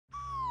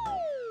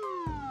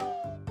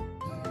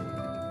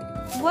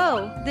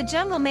Whoa, the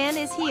jungle man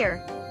is here.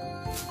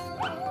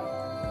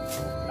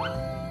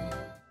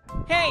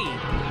 Hey,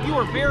 you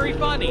are very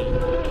funny.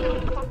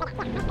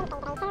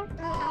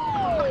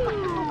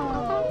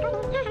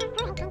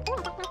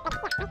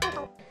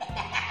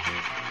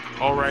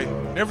 All right,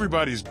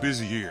 everybody's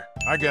busy here.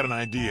 I got an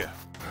idea.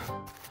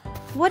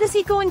 What is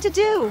he going to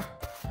do?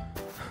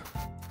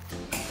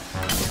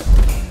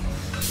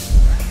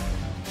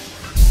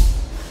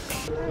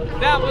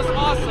 That was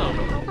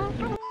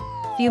awesome.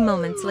 Few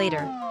moments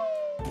later.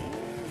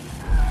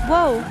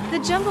 Whoa, the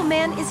jungle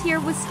man is here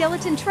with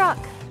skeleton truck.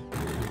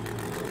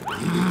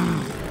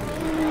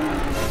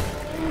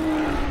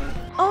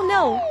 Oh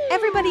no,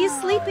 everybody is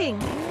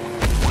sleeping.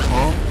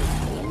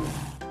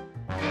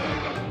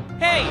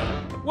 Hey,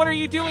 what are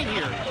you doing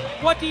here?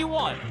 What do you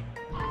want?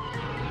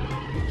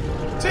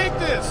 Take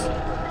this!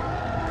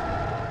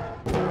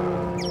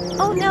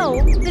 Oh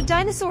no, the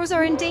dinosaurs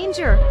are in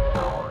danger.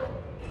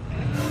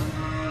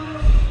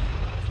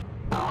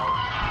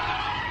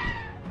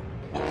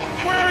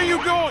 Where are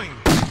you going?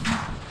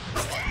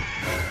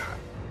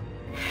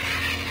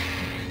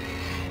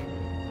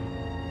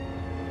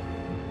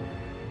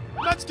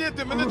 Let's get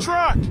them in the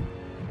truck!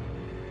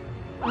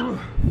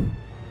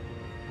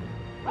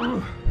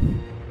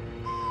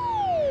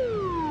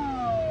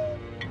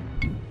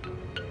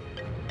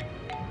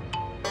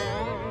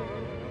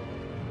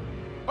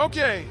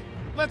 Okay,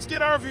 let's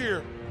get out of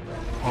here.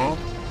 Huh?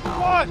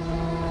 What?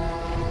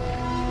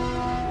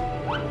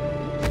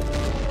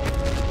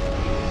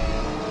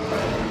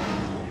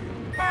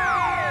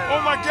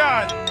 Oh my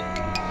God!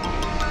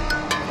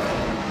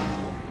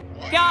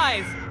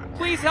 Guys,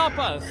 please help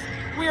us.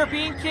 We are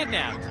being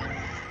kidnapped.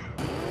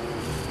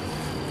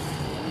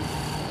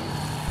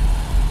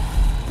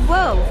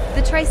 Whoa,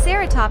 the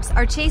Triceratops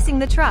are chasing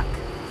the truck.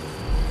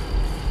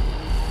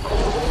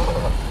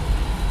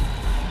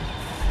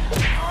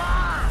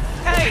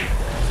 Hey,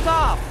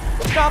 stop!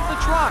 Stop the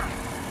truck!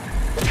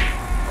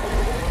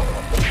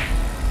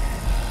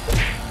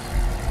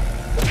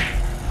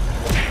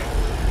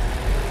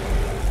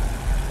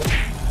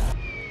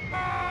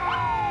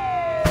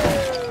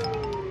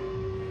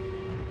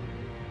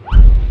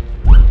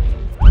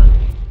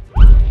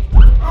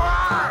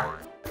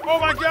 Oh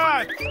my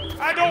God!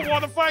 I don't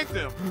want to fight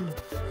them!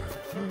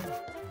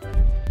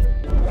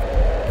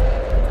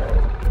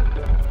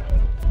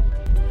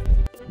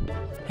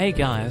 Hey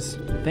guys,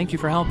 thank you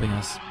for helping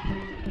us.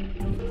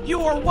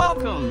 You are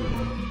welcome!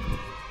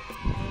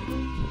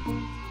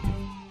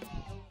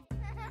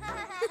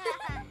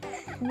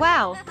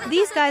 Wow,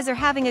 these guys are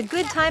having a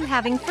good time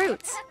having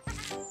fruits.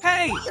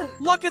 Hey,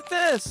 look at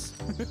this!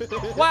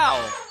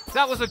 Wow,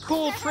 that was a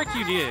cool trick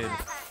you did.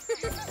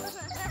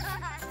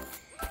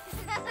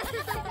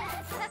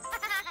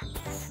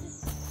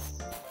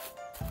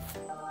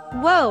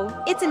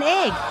 Whoa, it's an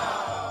egg.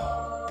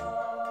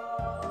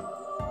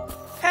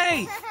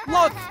 Hey,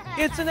 look,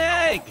 it's an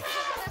egg!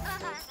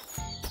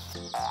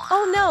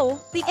 Oh no,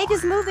 the egg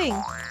is moving.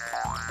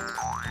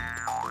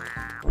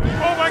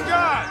 Oh my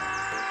God!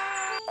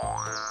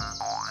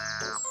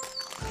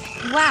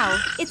 Wow,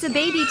 it's a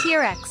baby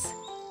T-Rex.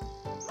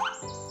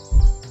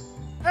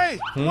 Hey,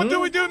 what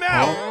do we do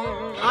now?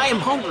 I am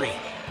hungry.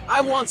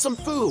 I want some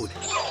food.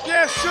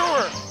 Yeah,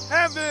 sure.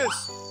 Have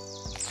this.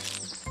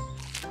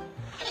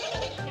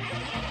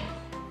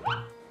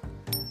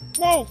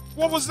 Whoa,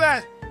 what was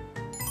that?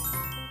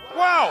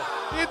 Wow,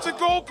 it's a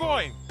gold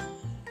coin.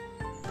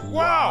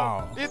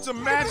 Wow, it's a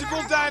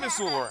magical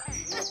dinosaur.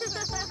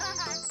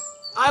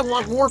 I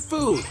want more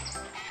food.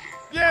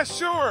 Yeah,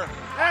 sure.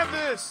 Have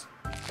this.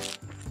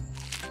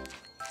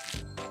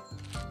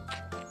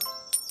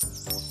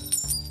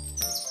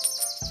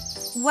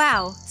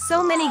 Wow,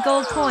 so many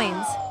gold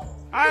coins.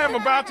 I am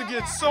about to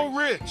get so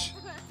rich.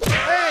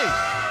 Hey,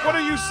 what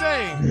are you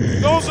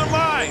saying? Those are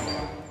mine.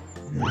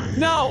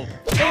 No,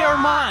 they are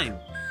mine!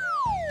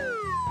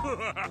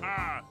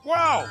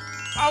 Wow,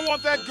 I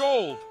want that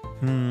gold.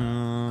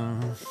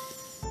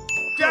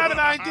 Got an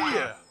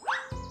idea.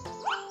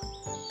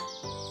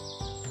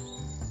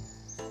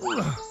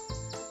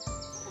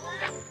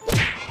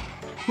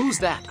 Who's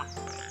that?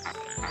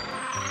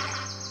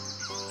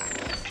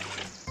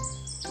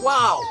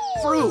 Wow,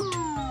 fruit!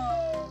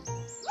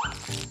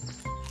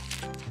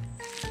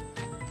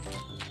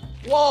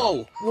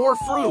 Whoa, more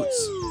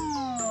fruits!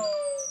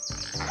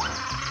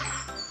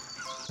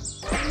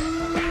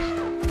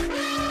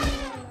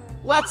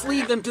 Let's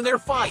leave them to their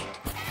fight.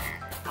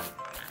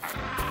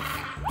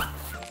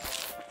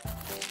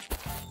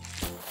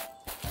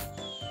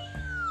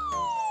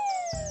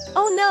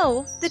 Oh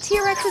no, the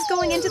T-Rex is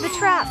going into the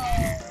trap.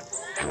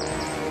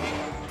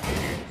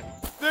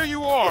 There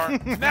you are.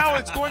 Now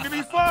it's going to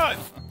be fun.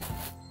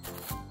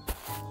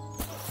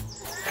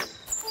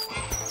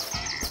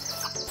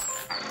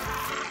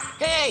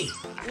 Hey,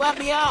 let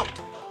me out!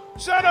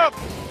 Shut up!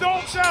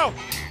 Don't shout!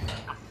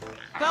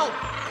 Help!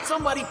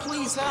 Somebody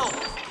please help!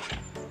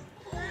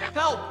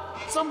 Help!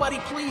 Somebody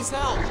please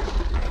help!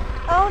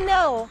 Oh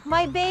no,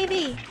 my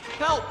baby.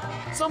 Help!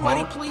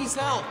 Somebody please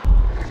help!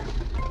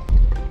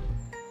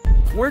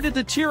 Where did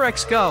the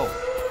T-Rex go?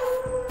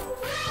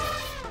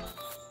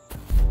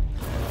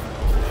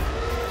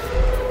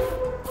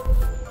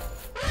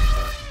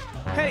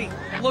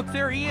 Look,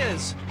 there he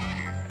is.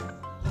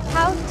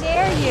 How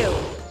dare you!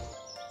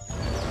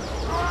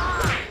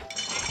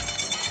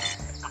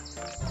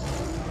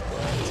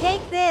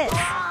 Take this!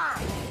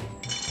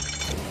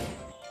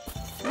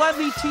 Let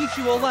me teach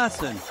you a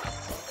lesson.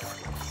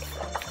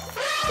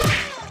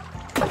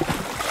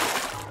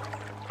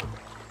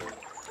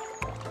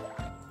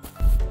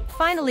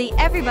 Finally,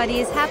 everybody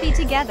is happy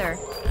together.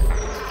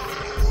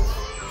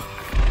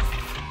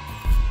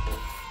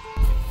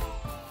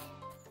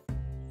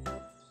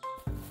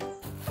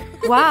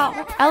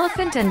 Wow,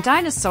 elephant and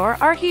dinosaur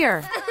are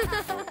here.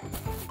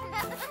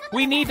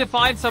 We need to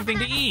find something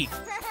to eat.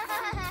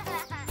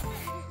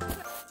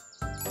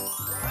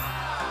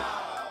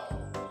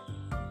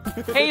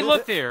 Hey,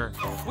 look there.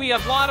 We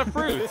have a lot of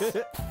fruits.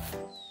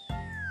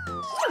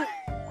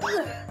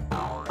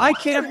 I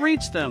can't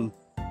reach them.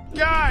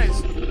 Guys,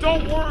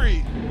 don't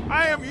worry.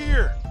 I am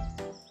here.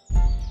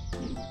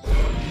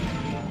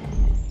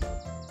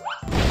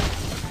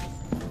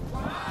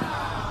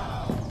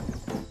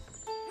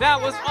 That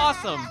was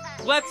awesome.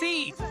 Let's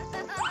eat.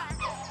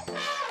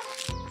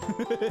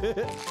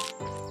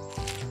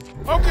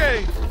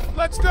 Okay,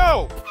 let's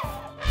go.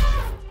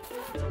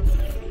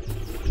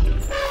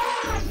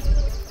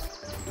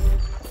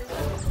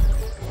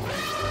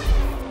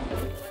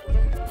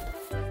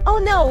 Oh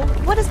no!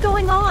 What is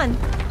going on?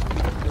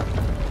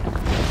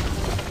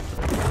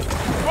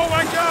 Oh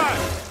my God!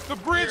 The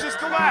bridge has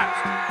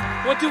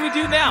collapsed. What do we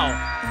do now?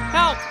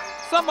 Help!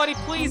 Somebody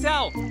please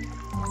help!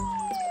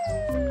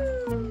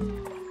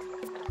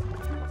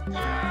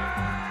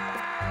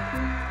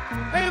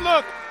 Hey,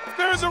 look!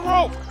 There's a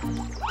rope.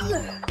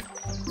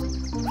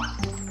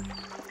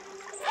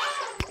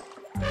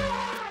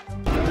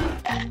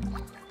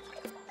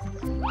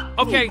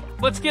 Okay,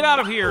 let's get out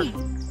of here.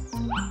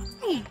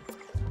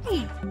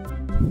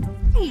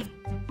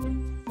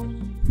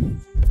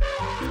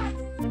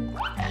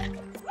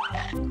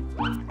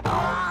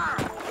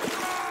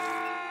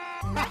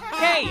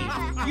 Hey,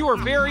 you are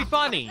very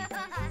funny.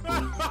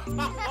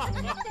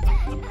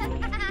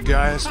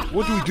 Guys,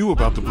 what do we do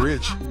about the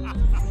bridge?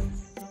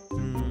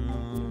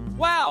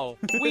 Wow,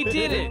 we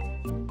did it.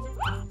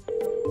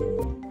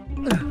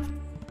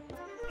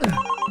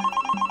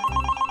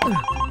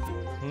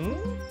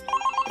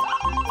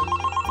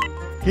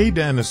 Hey,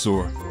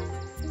 Dinosaur.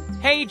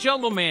 Hey,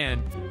 Jungle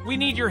Man, we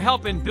need your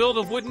help and build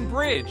a wooden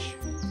bridge.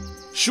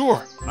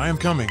 Sure, I am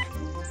coming.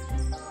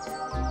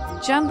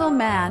 Jungle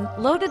Man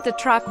loaded the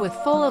truck with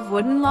full of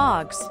wooden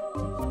logs.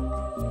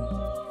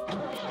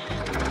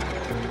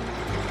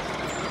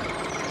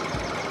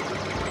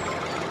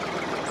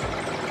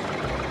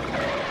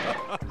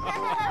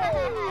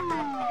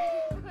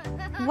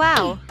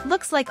 Wow,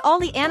 looks like all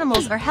the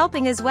animals are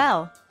helping as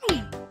well.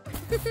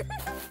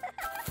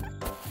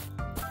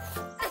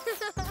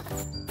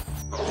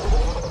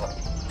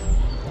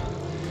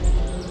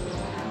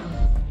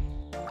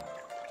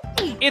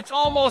 It's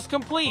almost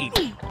complete.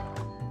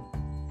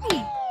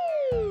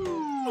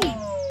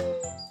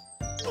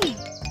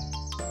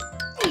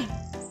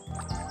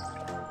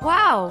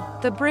 Wow,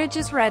 the bridge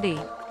is ready.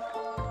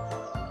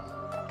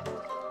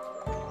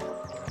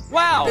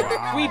 Wow,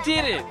 we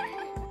did it.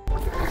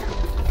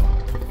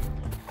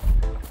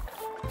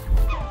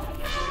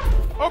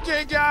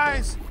 Okay,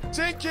 guys,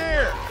 take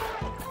care.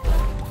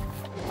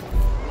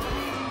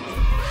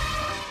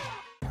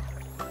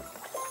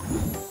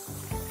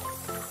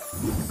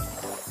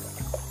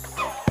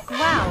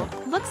 Wow,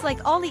 looks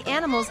like all the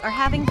animals are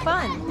having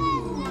fun.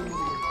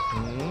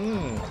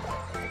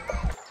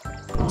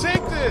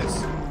 Take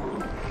this.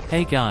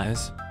 Hey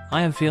guys,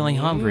 I am feeling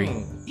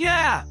hungry.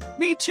 Yeah,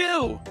 me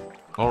too.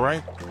 All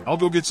right, I'll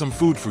go get some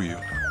food for you.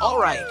 All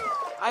right,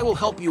 I will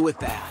help you with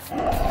that.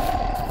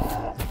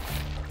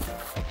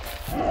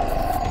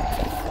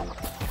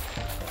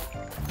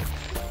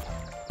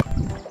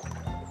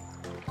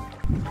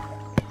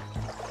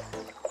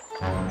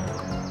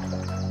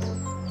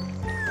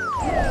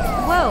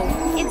 Whoa,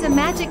 it's a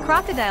magic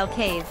crocodile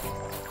cave.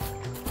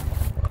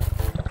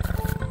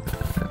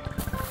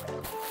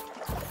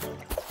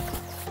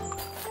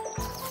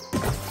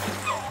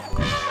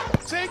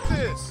 Take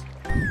this.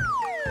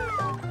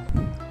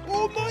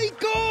 Oh my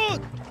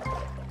God!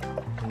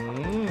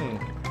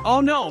 Oh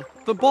no,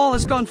 the ball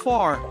has gone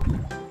far.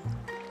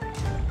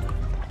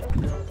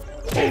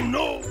 Oh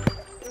no!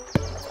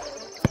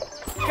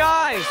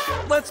 Guys,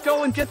 let's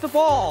go and get the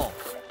ball.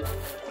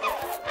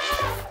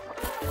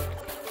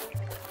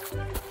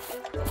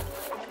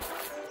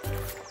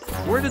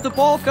 Where did the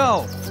ball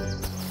go?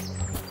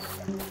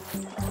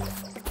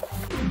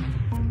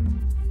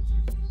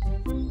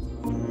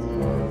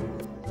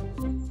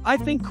 I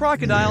think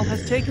Crocodile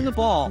has taken the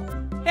ball.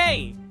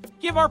 Hey,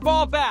 give our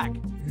ball back.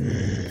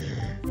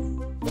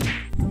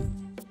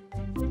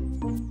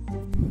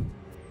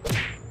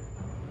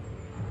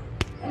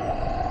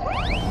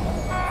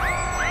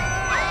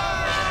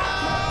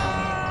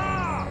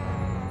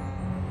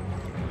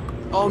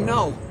 Oh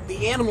no,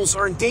 the animals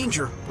are in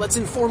danger. Let's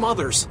inform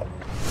others.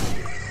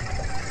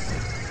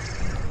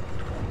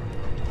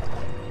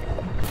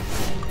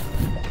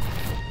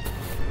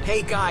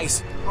 Hey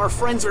guys, our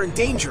friends are in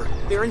danger.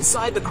 They're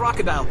inside the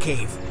crocodile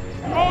cave.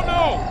 Oh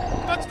no!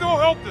 Let's go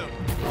help them!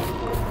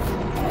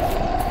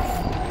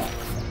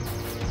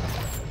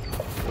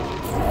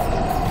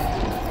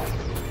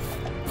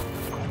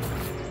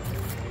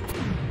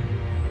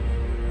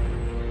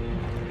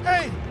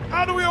 Hey!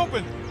 How do we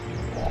open?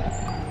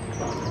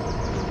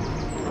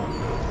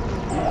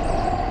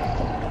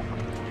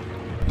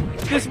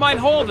 This might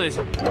hold it.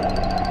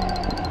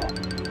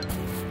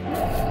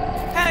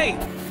 Hey,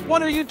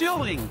 what are you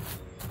doing?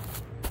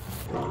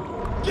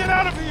 Get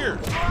out of here!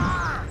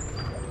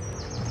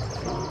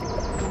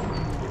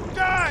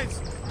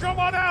 Guys, come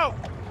on out!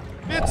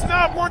 It's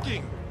not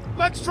working!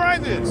 Let's try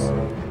this!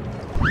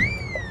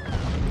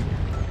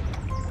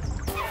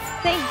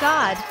 Thank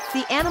God,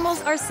 the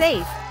animals are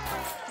safe.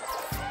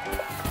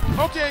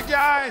 Okay,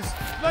 guys,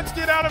 let's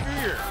get out of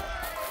here!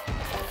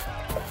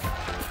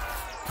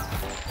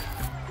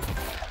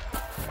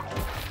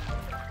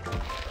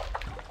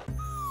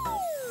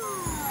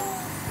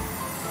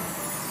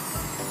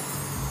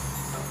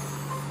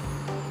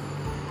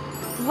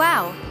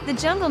 Wow, the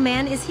Jungle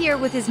Man is here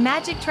with his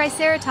magic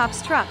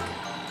Triceratops truck.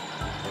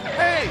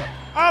 Hey,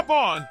 hop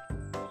on!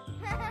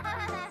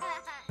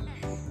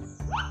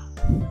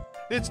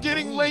 It's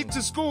getting late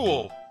to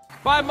school.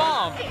 Bye,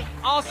 Mom.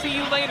 I'll see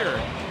you later.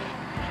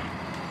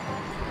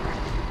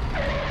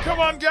 Come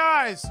on,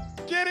 guys,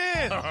 get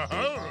in!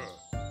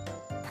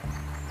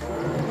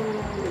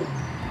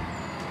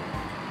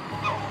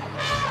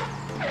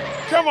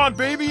 Come on,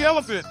 baby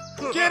elephant,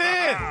 get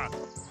in!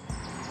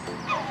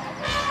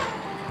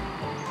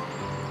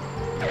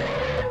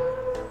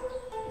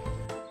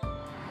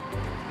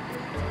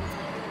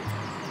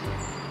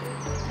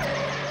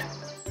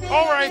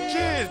 All right,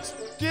 kids,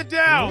 get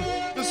down.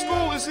 The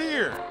school is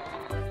here.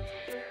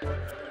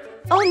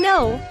 Oh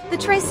no, the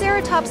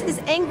Triceratops is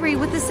angry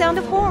with the sound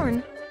of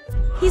horn.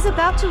 He's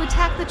about to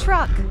attack the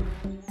truck.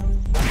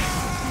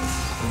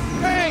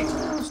 Hey,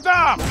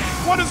 stop!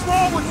 What is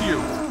wrong with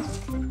you?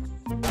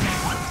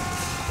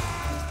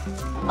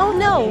 Oh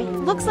no,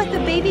 looks like the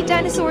baby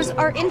dinosaurs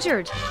are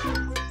injured.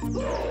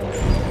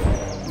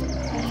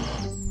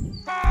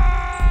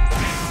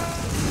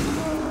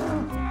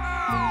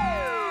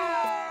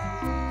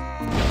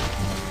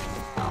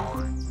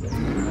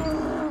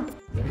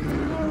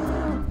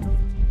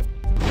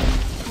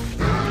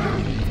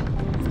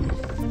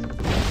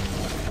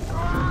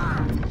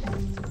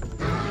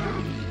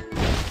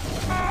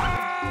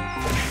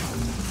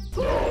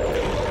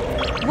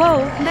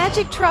 Whoa,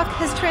 Magic Truck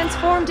has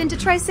transformed into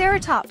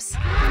Triceratops.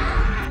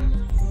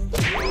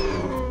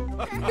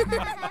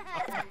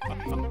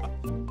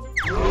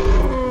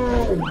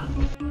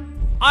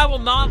 I will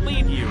not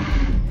leave you.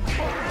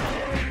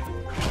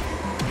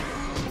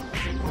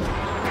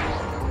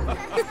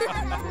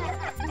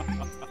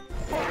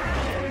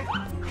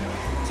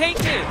 Take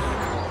this.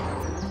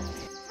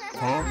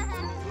 Huh?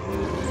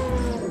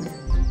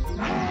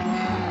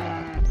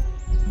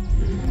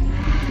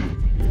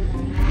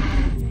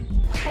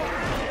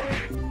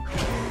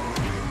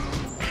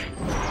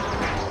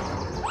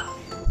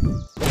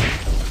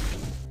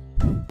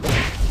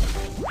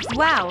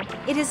 Wow,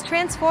 it is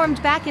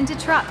transformed back into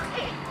truck.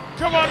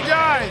 Come on,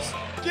 guys,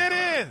 get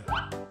in!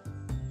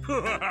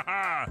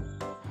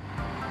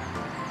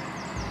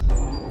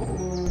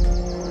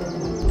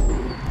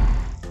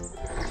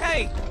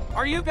 Hey,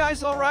 are you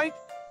guys all right?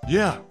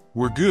 Yeah,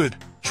 we're good.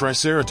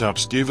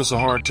 Triceratops gave us a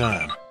hard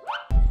time.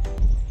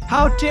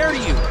 How dare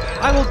you!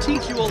 I will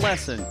teach you a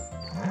lesson.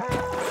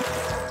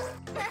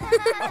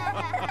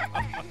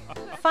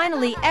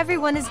 Finally,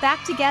 everyone is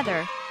back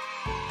together.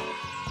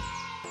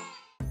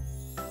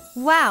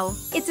 Wow,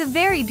 it's a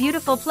very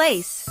beautiful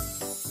place.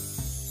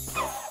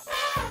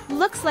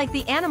 Looks like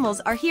the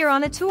animals are here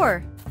on a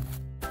tour.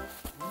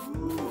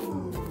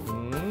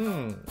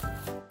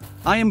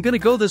 I am gonna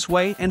go this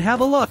way and have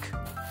a look.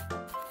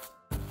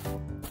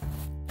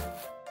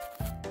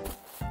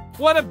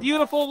 What a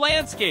beautiful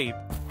landscape.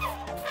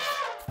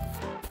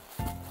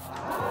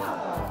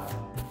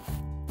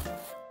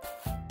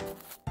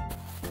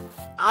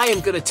 I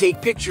am gonna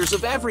take pictures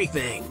of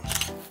everything.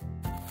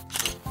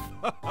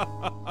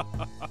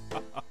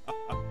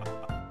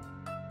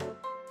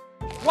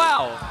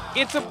 Wow,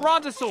 it's a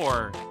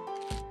brontosaur.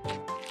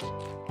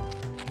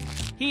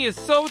 He is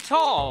so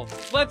tall.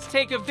 Let's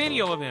take a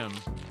video of him.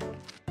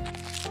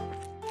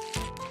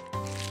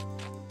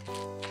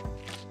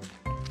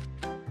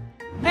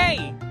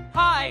 Hey,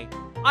 hi,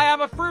 I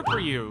have a fruit for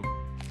you.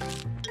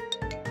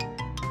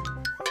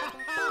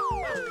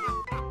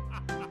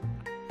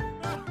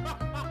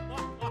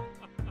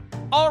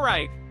 All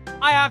right,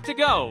 I have to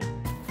go.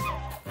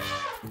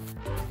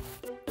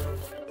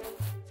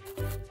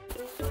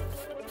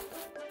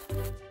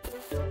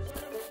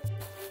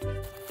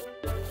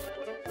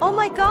 Oh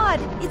my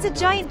god, it's a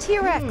giant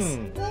T-Rex.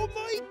 Oh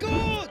my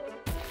god!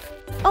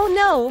 Oh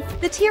no,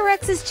 the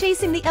T-Rex is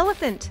chasing the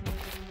elephant.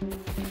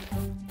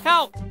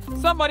 Help!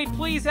 Somebody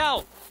please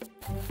help!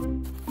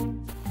 Oh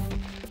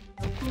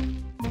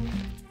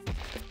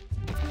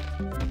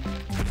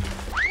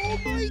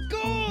my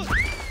god!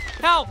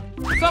 Help!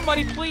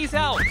 Somebody please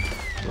help!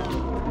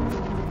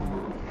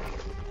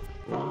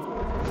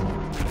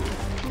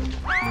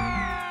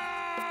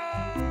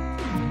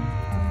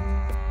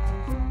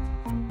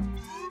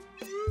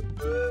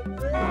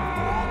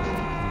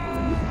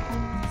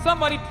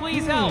 Somebody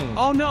please help!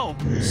 Oh no,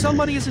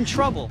 somebody is in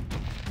trouble.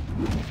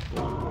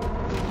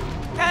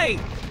 Hey,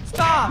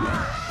 stop!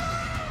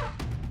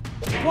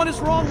 What is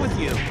wrong with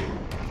you?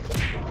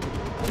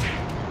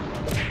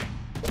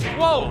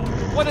 Whoa,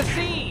 what a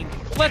scene!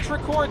 Let's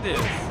record this.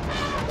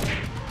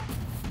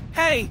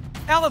 Hey,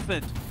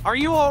 elephant, are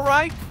you all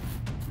right?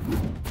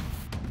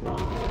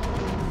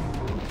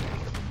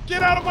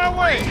 Get out of my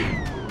way!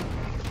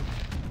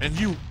 And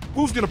you,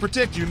 who's gonna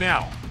protect you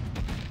now?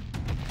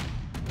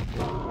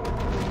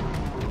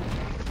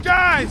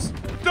 Guys,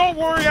 don't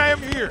worry, I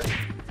am here.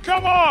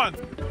 Come on,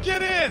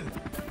 get in.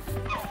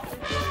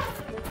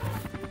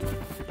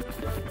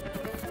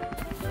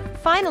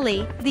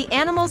 Finally, the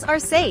animals are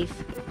safe.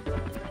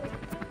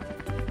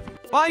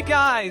 Bye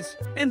guys,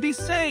 and be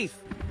safe.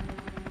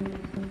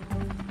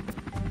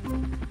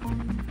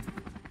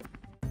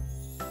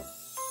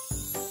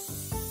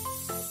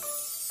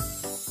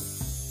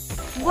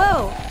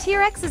 Whoa,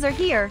 T-Rexes are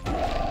here.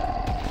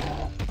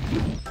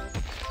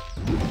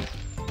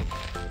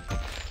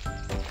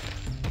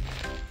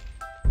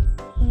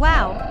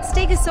 Wow,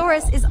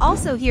 Stegosaurus is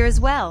also here as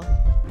well.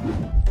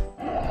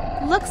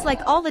 Looks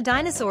like all the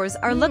dinosaurs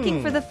are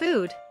looking for the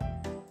food.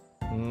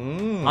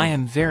 I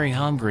am very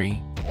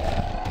hungry.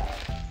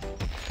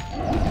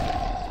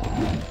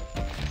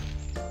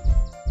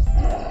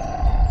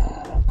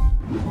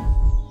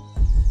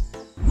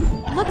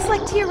 Looks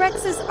like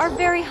T-Rexes are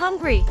very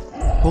hungry.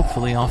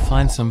 Hopefully I'll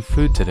find some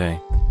food today.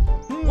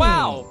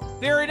 Wow,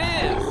 there it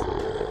is!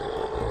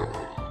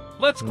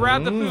 Let's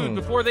grab the food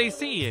before they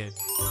see it.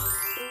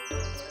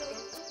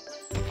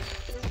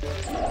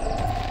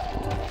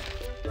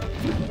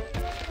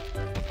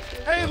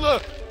 Hey,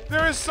 look,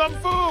 there is some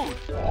food.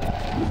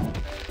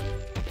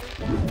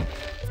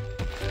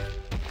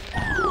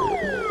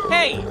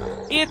 Hey,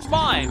 it's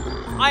mine!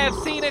 I have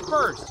seen it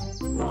first!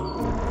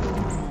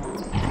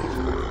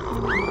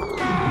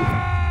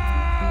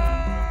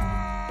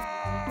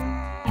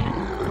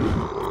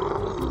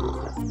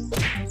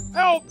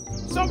 Help!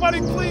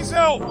 Somebody please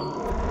help!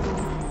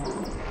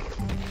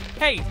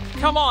 Hey,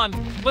 come on,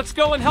 let's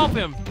go and help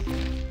him!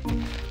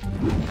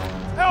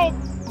 Help!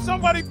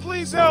 Somebody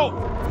please help!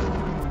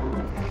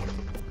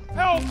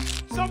 Help!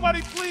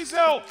 Somebody please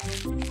help!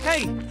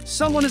 Hey,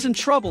 someone is in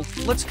trouble.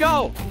 Let's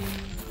go.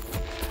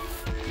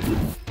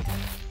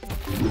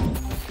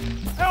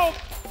 Help!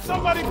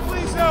 Somebody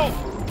please help!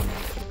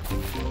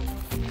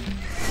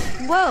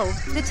 Whoa,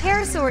 the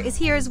pterosaur is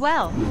here as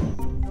well.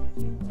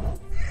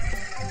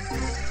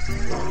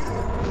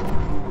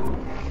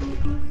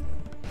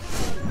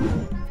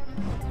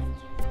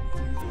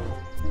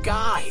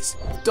 Guys,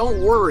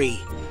 don't worry.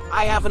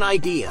 I have an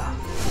idea.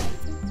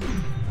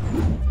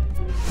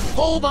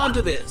 Hold on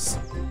to this.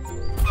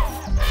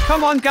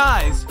 Come on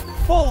guys,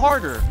 pull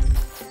harder.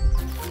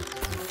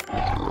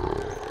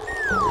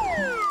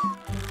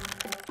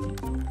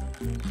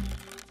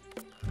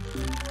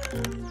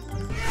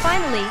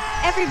 Finally,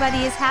 everybody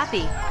is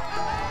happy.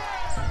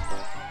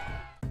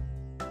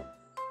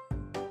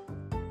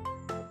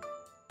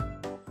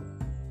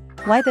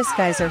 Why these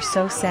guys are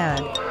so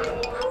sad?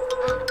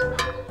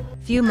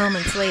 Few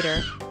moments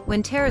later,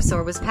 when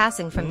Pterosaur was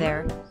passing from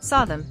there,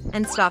 saw them,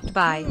 and stopped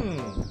by.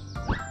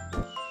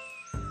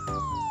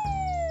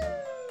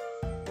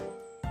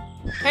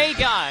 Hey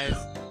guys,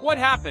 what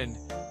happened?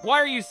 Why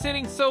are you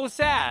sitting so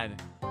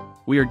sad?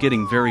 We are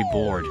getting very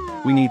bored.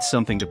 We need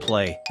something to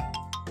play.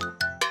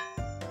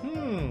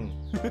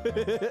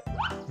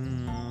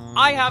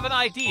 I have an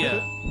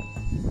idea.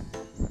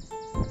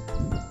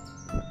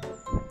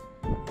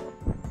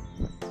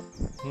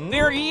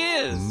 There he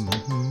is!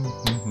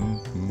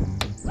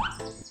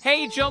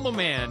 Hey Jumbo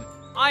Man,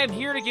 I am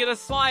here to get a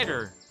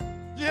slider.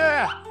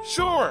 Yeah,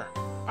 sure.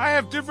 I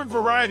have different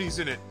varieties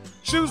in it.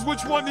 Choose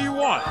which one do you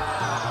want.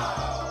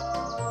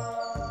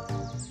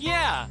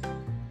 Yeah!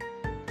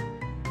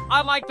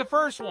 I like the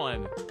first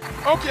one.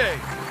 Okay,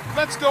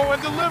 let's go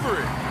and deliver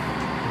it.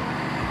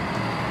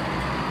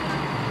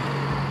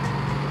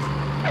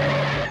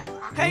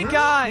 Hey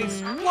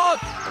guys, look!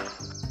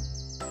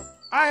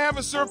 I have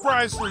a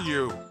surprise for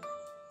you.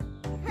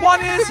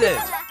 What is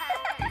it?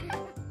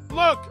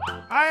 Look,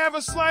 I have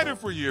a slider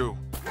for you.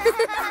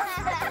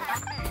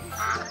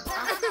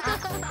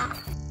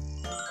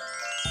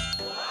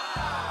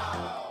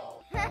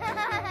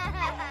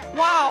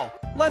 Wow,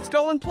 let's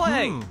go and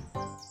play.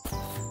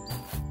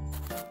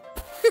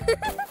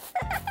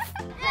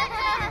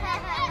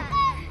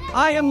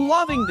 I am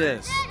loving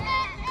this.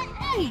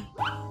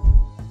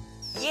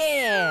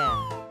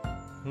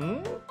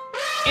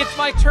 It's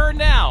my turn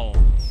now.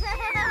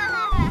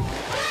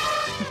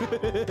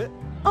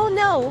 Oh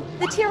no,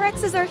 the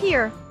T-Rexes are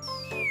here.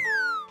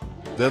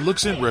 That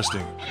looks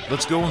interesting.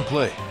 Let's go and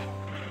play.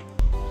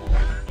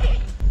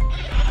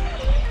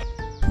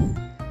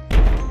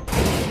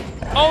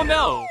 Oh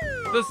no,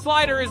 the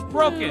slider is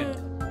broken.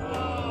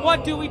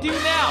 What do we do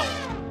now?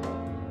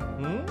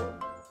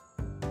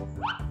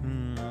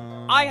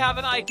 I have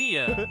an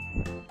idea.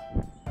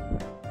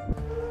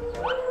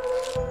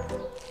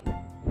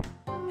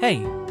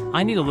 Hey,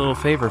 I need a little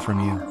favor from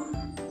you.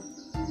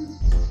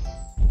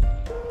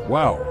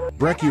 Wow,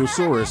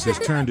 Brachiosaurus has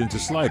turned into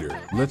Slider.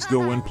 Let's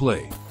go and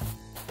play.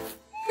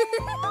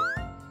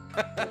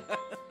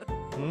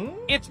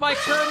 It's my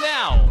turn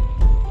now.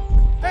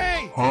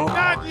 Hey,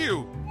 not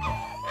you!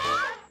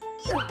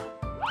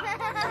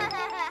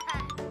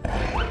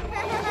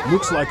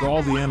 Looks like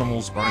all the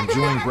animals are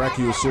enjoying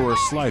Brachiosaurus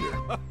Slider.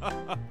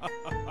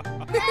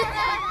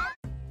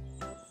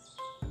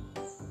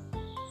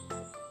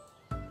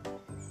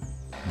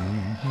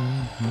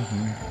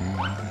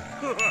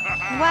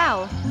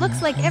 Wow,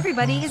 looks like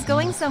everybody is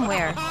going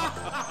somewhere.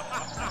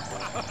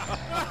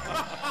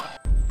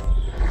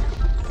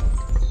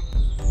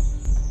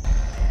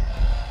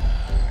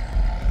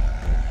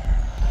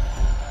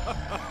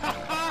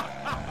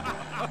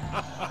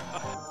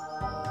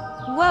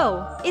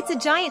 Whoa, it's a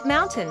giant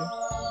mountain.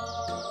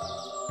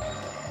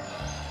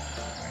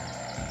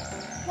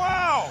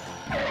 Wow!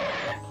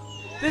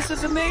 This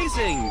is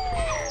amazing!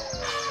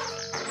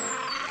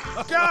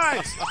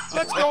 Guys,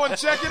 let's go and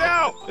check it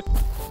out!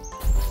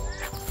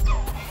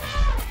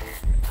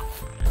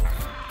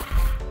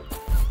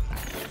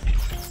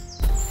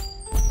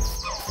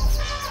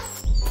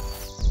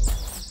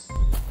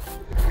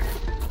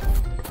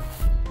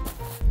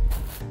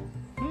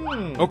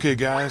 Okay,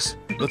 guys,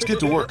 let's get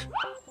to work.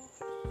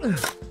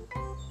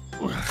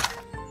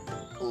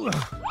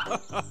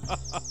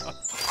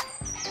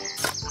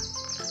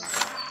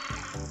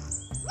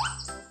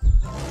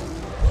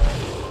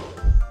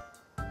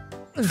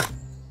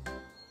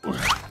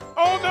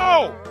 Oh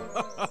no!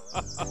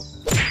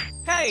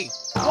 Hey,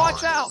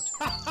 watch out!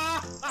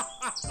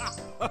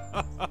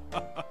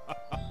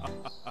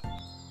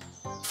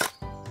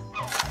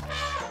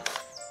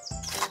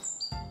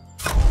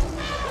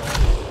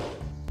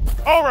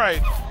 All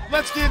right,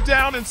 let's get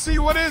down and see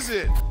what is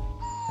it.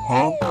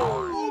 Oh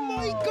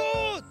my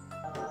god!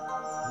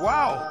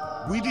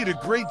 Wow, we did a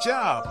great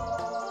job.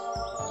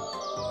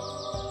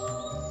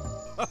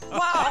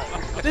 Wow,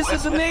 this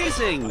is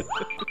amazing!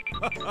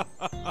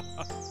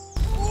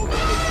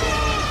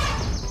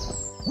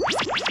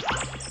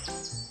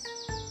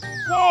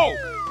 Whoa,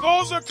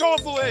 those are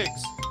colorful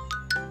eggs.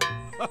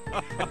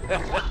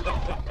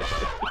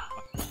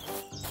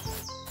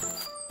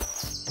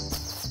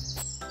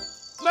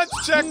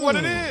 Let's check what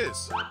it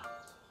is.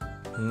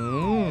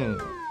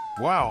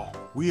 Wow,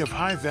 we have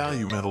high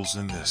value metals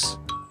in this.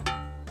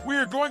 We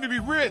are going to be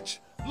rich.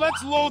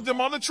 Let's load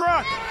them on the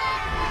truck.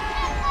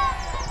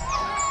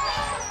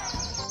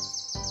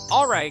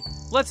 All right,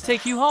 let's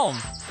take you home.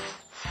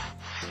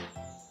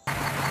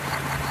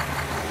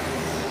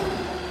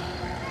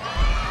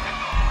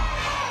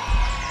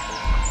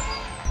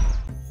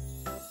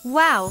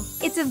 Wow,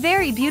 it's a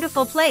very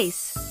beautiful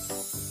place.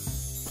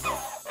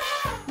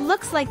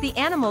 Looks like the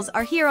animals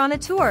are here on a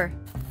tour.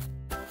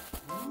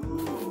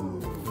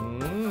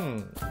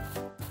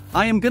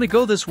 I am gonna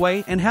go this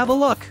way and have a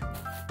look.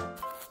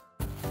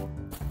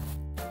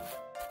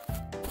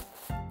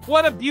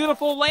 What a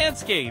beautiful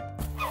landscape.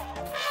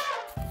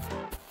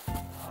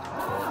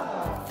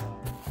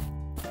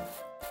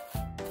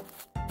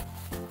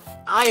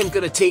 I am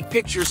gonna take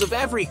pictures of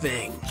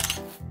everything.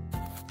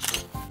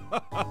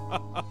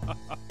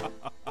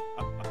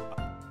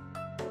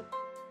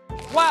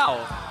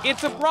 Wow,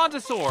 it's a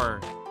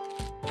brontosaur.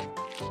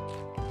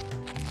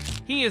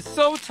 He is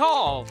so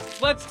tall.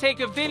 Let's take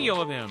a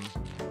video of him.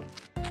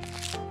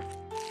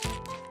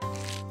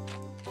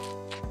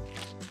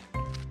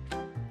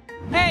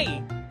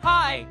 Hey,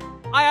 hi,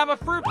 I have a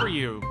fruit for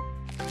you.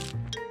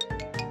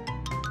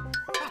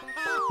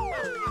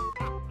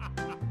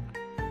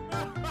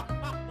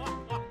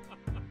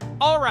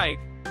 All right,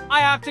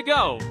 I have to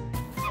go.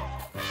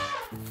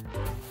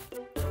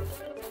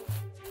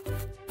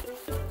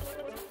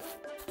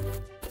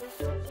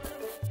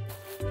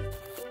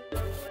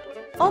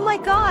 Oh my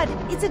god,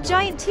 it's a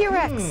giant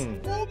T-Rex.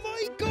 Oh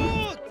my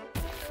god!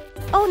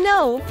 Oh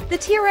no, the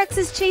T-Rex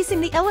is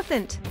chasing the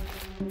elephant.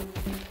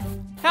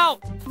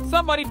 Help!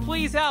 Somebody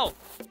please help!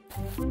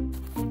 Oh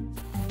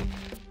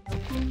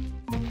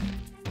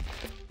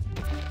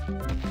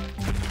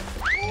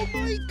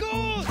my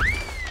god!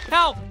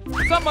 Help!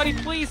 Somebody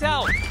please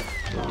help!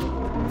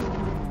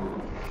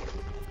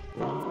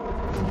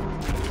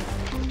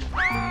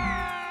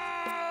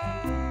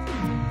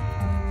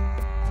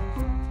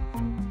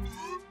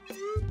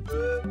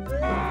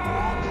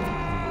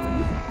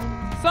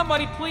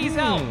 Somebody please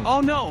help!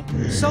 Oh no,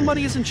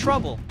 somebody is in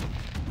trouble.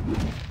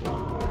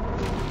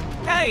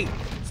 Hey,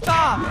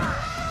 stop!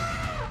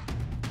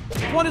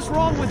 What is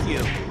wrong with you?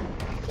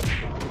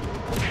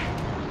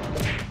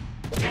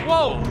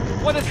 Whoa!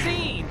 What a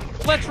scene!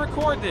 Let's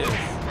record this!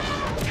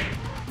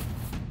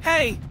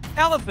 Hey,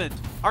 elephant,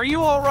 are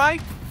you all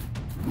right?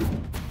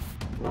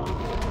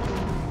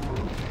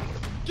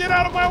 Get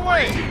out of my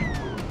way!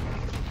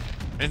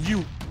 And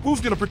you,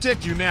 who's gonna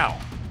protect you now?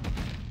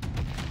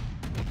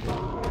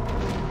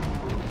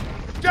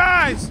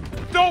 Guys,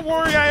 don't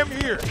worry, I am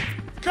here.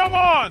 Come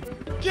on,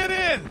 get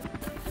in.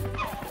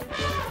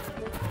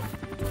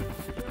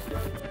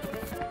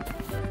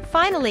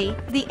 Finally,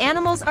 the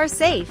animals are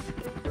safe.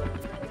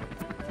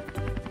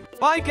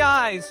 Bye,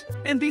 guys,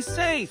 and be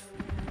safe.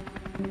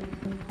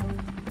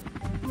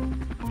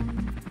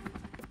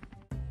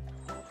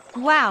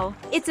 Wow,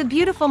 it's a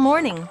beautiful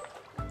morning.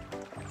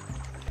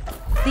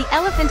 The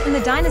elephant and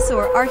the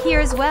dinosaur are here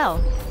as well.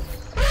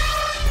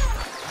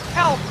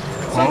 Help!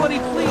 Somebody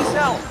please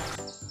help!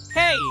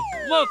 Hey,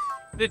 look!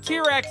 The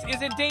T-Rex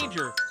is in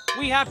danger.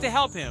 We have to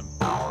help him.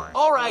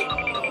 All right,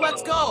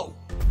 let's go.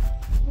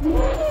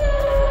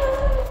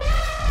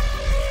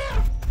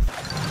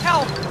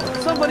 Help!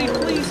 Somebody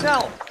please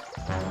help!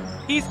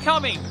 He's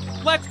coming.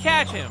 Let's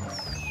catch him.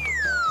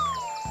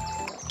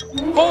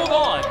 Hold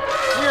on.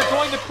 We are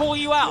going to pull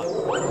you out.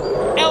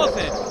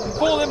 Elephant,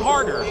 pull him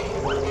harder.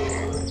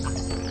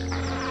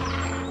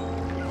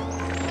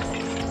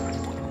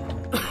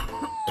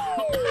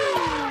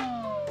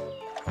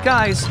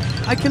 Guys,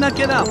 I cannot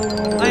get up.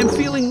 I am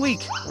feeling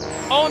weak.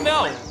 Oh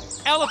no!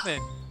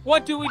 Elephant,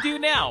 what do we do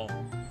now?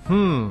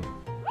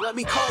 Let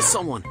me call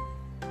someone.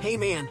 Hey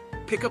man,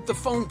 pick up the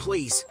phone,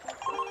 please.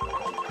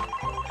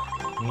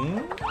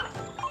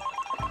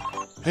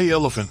 Hey,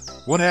 Elephant,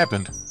 what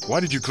happened?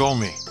 Why did you call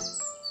me?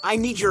 I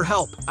need your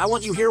help. I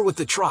want you here with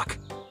the truck.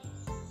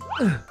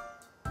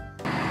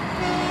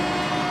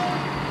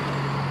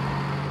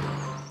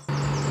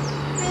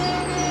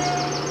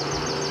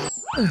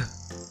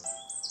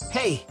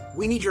 Hey,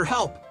 we need your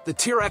help. The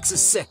T-Rex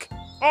is sick.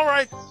 All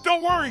right,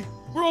 don't worry.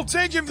 We'll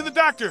take him to the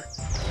doctor.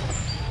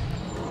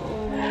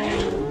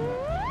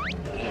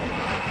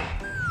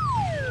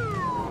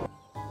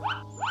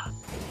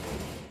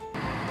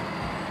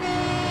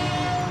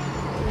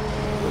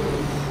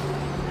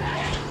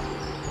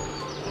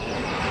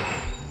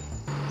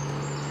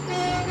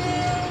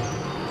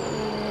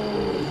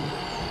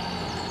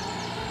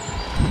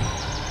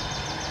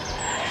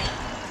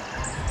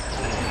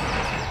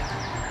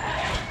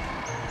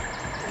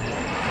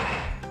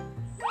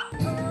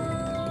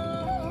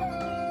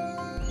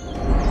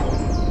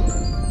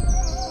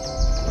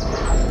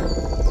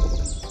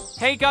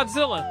 Hey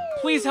Godzilla,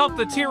 please help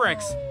the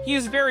T-Rex. He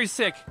is very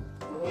sick.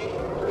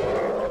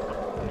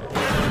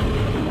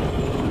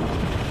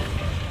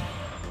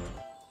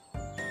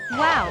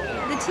 Wow,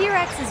 the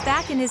T-Rex is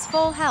back in his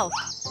full health.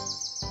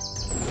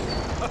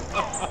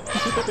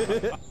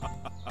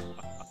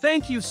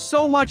 Thank you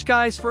so much,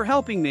 guys, for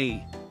helping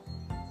me.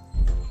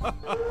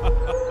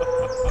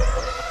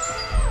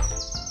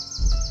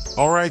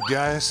 All right,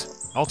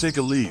 guys, I'll take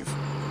a leave.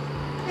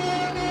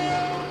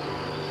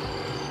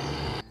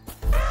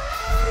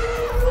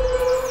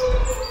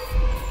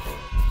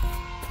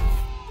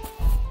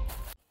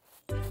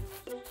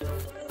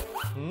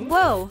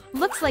 Whoa,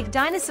 looks like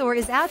Dinosaur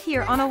is out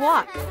here on a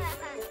walk.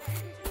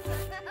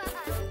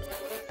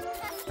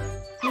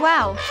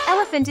 Wow,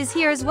 Elephant is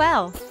here as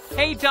well.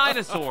 Hey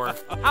Dinosaur,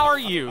 how are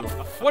you?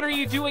 What are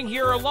you doing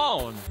here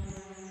alone?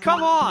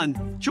 Come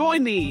on,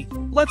 join me.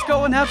 Let's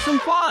go and have some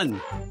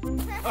fun.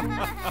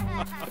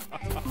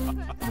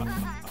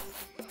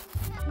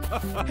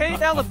 Hey,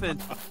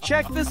 Elephant,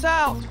 check this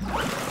out.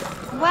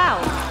 Wow,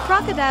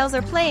 crocodiles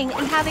are playing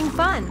and having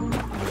fun.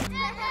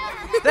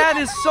 That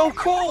is so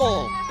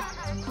cool.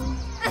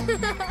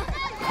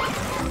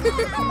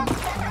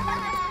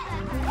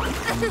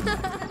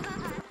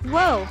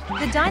 Whoa,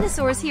 the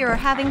dinosaurs here are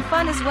having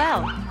fun as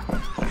well.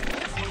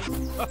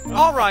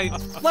 All right,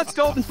 let's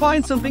go and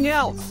find something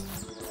else.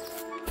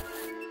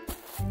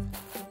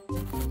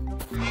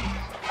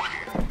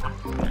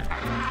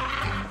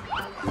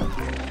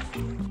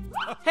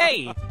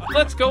 Hey,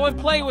 let's go and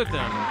play with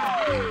them.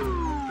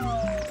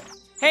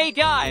 Hey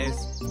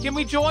guys, can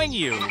we join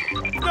you?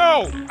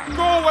 No,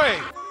 go away.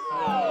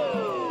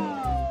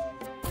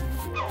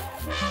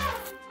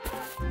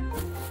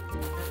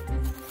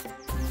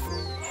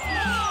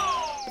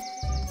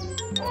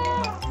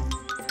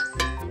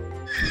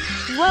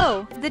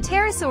 Whoa, the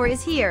pterosaur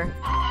is here.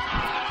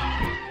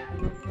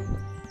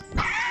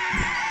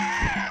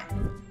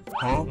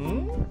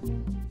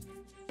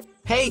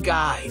 Hey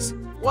guys,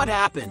 what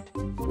happened?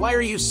 Why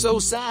are you so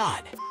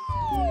sad?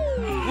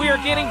 We are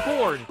getting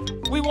bored.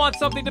 We want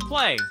something to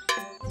play.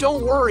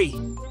 Don't worry,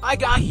 I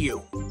got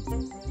you.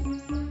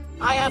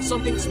 I have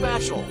something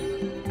special.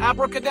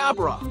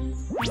 Abracadabra.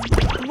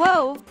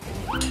 Whoa.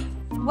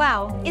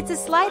 Wow, it's a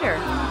slider.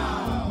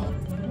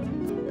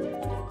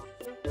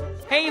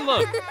 Hey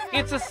look,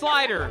 it's a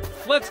slider.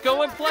 Let's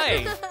go and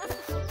play.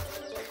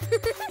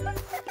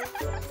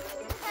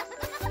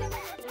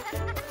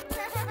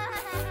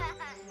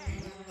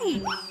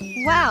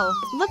 Wow,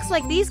 looks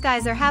like these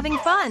guys are having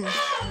fun.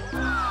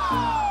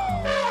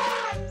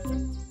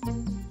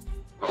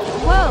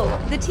 Whoa,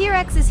 the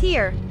T-Rex is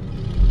here.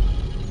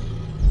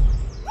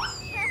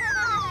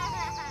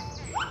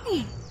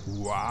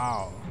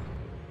 Wow.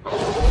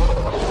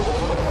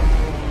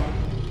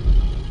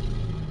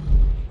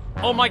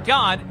 Oh my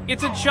god,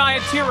 it's a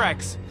giant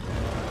T-Rex.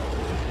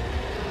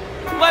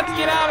 Let's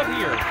get out of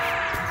here.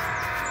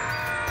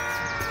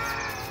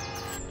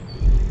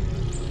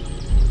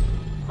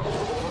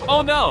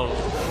 Oh no!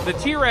 The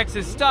T-Rex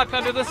is stuck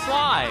under the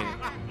slide!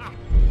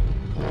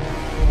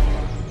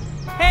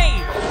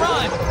 Hey!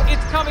 Run!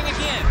 It's coming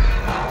again!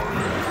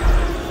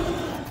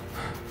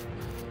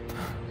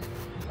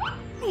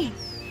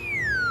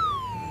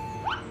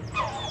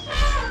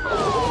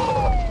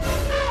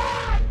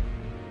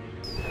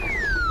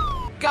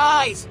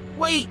 Guys,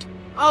 wait!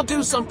 I'll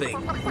do something!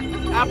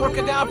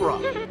 Abracadabra!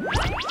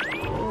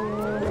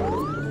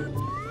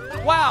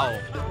 Wow!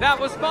 That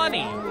was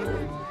funny!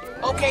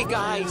 Okay,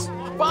 guys,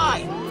 bye,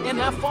 and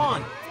have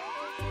fun!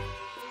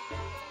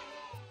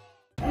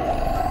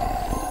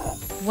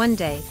 One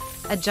day,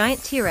 a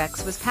giant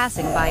T-Rex was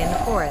passing by in the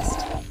forest,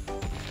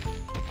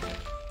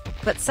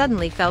 but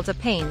suddenly felt a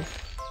pain.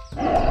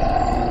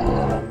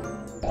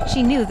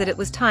 She knew that it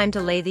was time to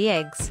lay the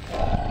eggs.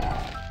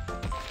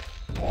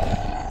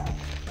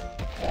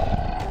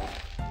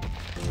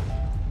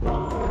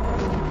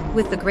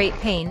 With the great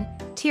pain,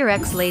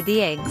 T-Rex laid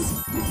the eggs.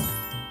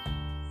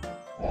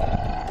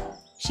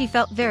 She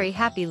felt very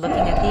happy looking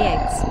at the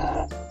eggs.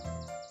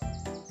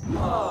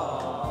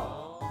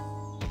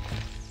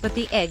 But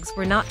the eggs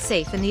were not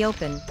safe in the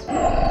open.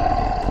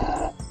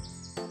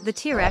 The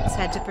T-Rex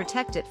had to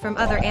protect it from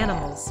other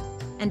animals,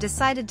 and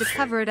decided to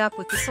cover it up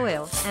with the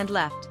soil, and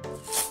left.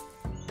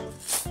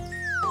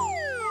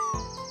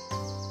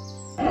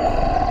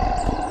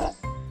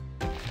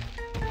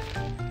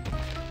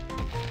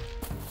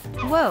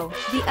 Whoa,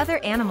 the other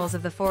animals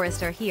of the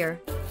forest are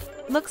here.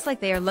 Looks like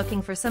they are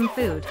looking for some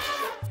food.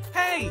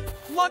 Hey,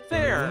 look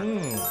there!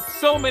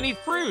 So many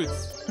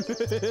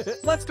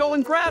fruits! Let's go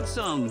and grab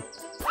some!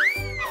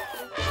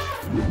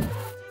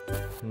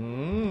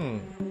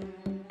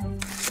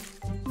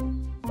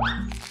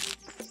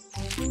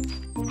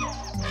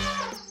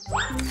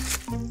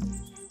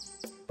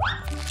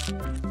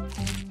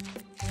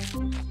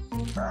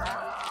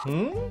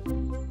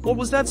 What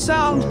was that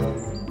sound?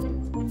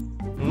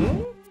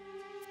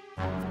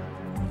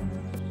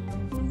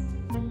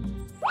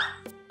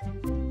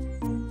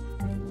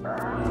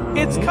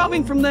 It's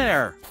coming from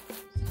there!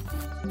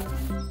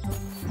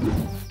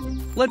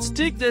 Let's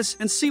dig this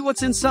and see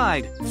what's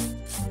inside.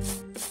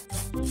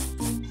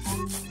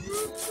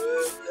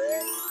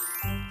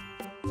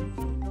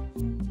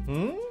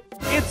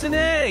 It's an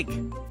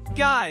egg!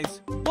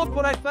 Guys, look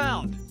what I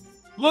found!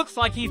 Looks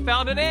like he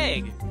found an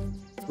egg!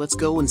 Let's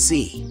go and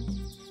see.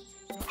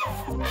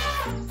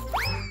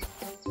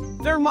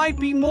 There might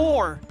be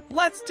more!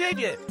 Let's dig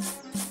it!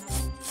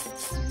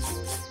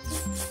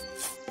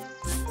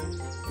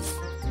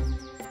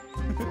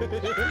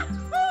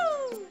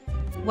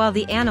 While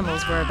the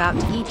animals were about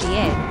to eat the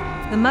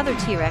egg, the mother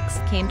T-Rex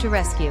came to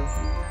rescue.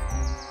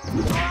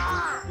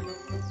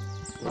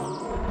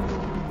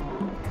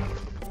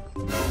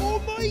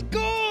 Oh my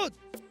god!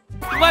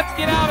 Let's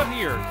get out of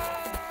here!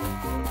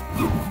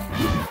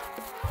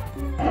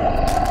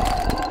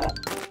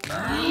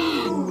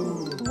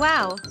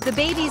 Wow, the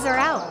babies are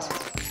out!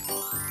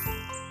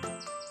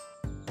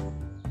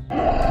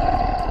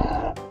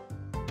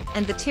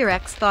 And the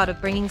T-Rex thought of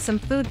bringing some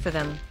food for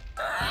them.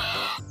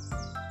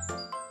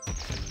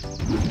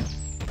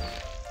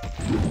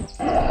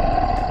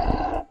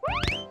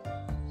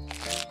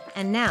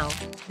 And now,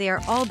 they are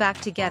all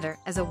back together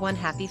as a one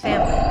happy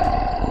family.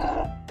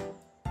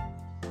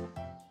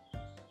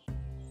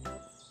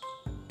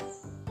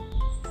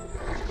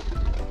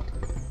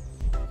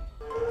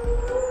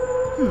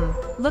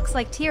 Looks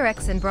like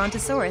T-Rex and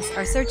Brontosaurus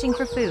are searching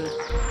for food.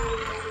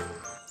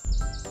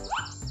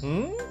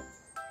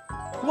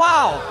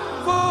 Wow!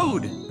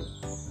 Food!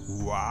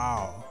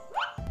 Wow.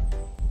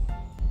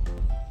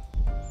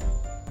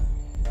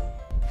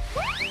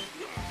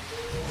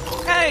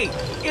 Hey!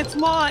 It's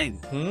mine!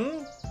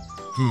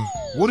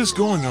 What is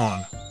going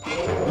on?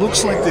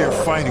 Looks like they are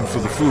fighting for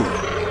the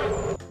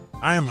food.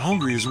 I am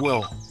hungry as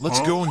well.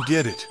 Let's go and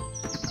get it.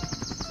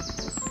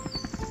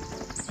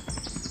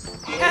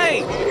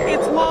 Hey!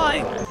 It's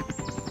mine!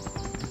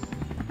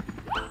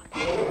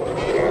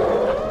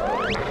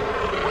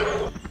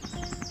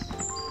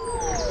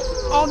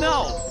 Oh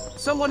no!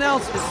 Someone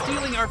else is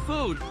stealing our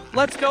food!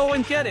 Let's go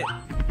and get it!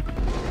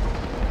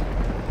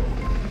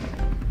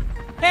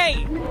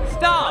 Hey!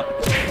 Stop!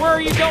 Where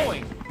are you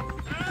going?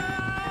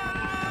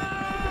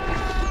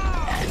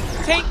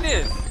 Take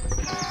this!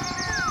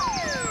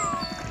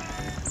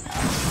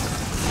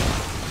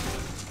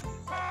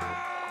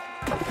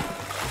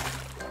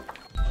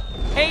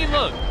 Hey,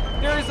 look!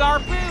 There is our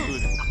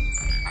food!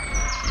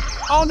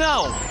 Oh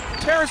no!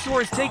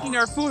 Pterosaur is taking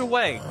our food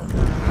away!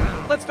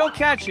 Let's go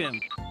catch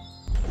him!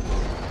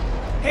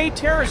 Hey,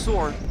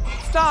 Pterosaur!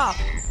 Stop!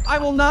 I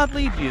will not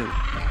leave you!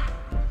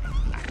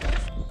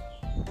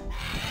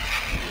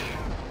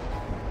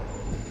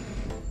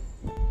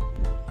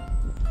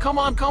 Come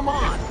on, come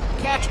on!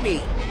 Catch me!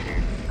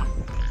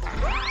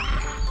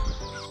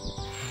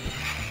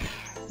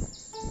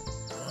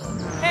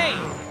 Hey!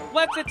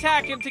 Let's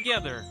attack him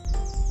together!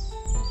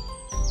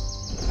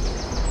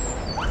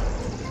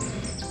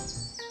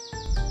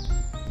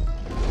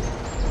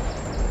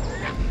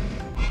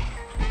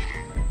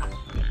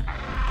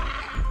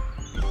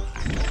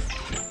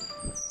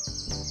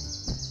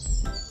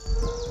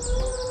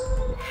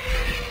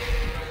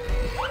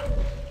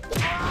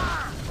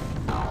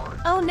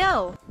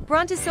 no,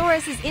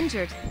 Brontosaurus is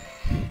injured.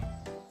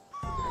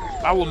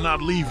 I will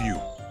not leave you.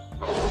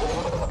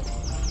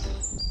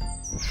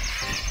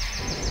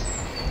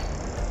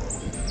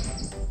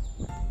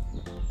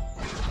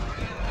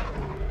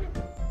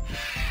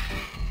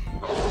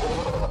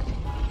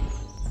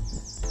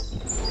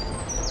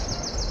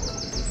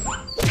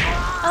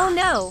 Oh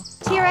no,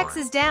 T-Rex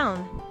is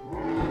down.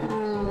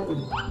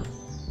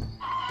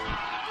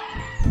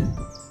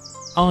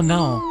 Oh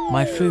no,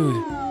 my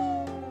food.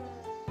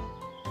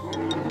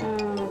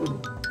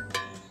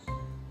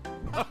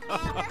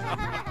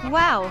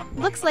 Wow,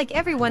 looks like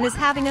everyone is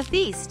having a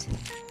feast.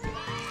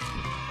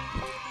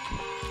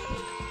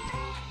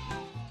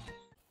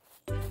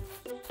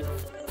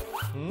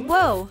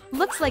 Whoa,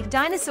 looks like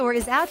Dinosaur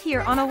is out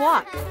here on a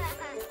walk.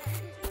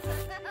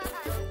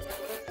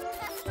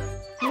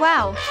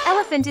 Wow,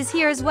 Elephant is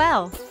here as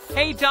well.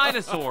 Hey,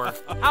 Dinosaur,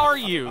 how are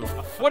you?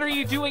 What are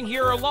you doing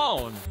here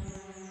alone?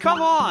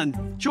 Come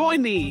on,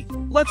 join me.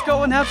 Let's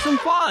go and have some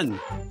fun.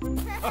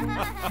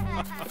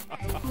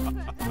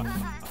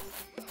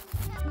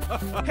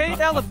 Hey,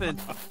 Elephant,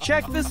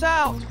 check this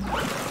out.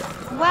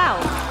 Wow,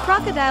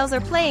 crocodiles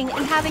are playing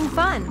and having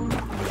fun.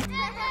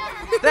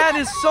 That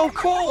is so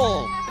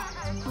cool.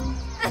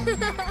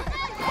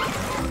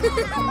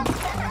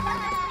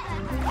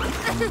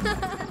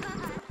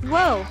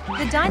 Whoa,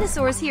 the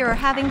dinosaurs here are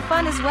having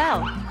fun as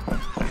well.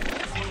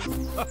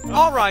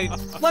 All right,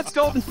 let's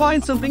go and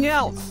find something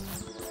else.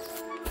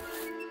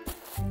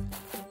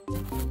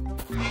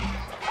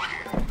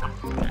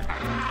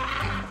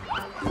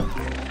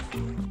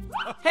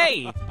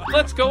 Hey,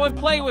 let's go and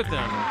play with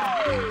them.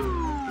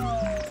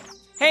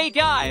 Hey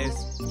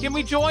guys, can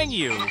we join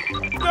you?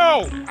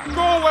 No!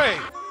 Go away!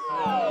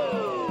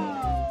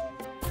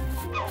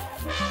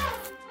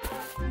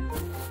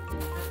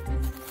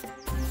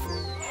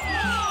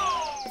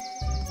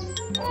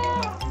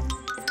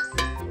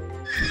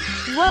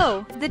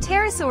 Whoa, the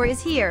pterosaur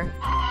is here.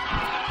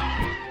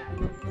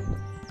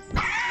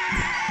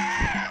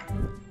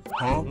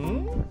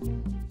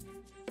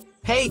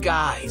 Hey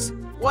guys,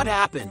 what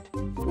happened?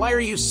 Why are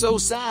you so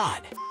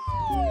sad?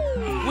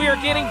 We are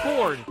getting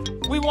bored.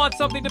 We want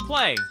something to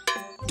play.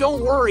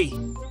 Don't worry,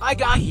 I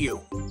got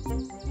you.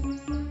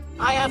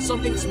 I have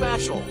something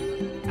special.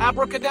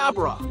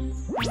 Abracadabra.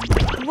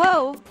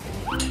 Whoa.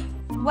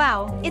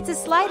 Wow, it's a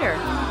slider.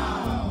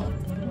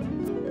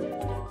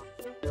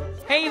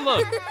 Hey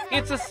look,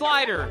 it's a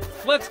slider.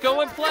 Let's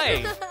go and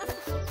play.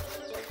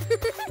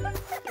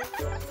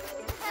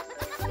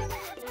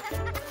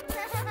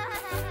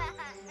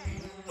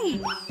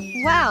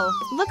 Wow,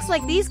 looks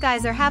like these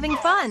guys are having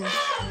fun.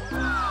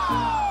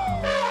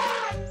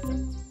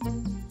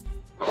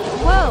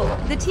 Whoa,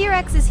 the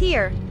T-Rex is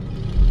here.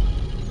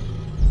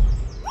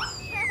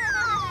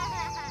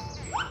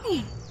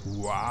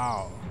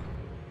 Wow.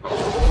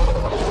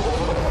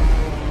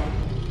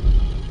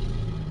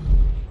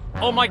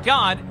 Oh my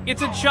god,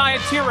 it's a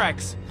giant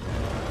T-Rex.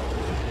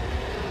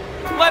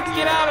 Let's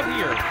get out of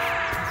here.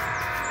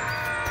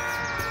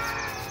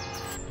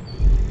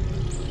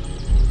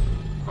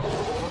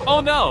 Oh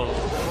no,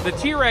 the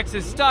T-Rex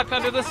is stuck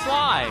under the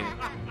slide.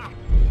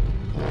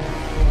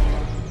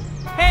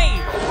 Hey,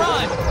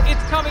 run,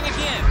 it's coming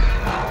again.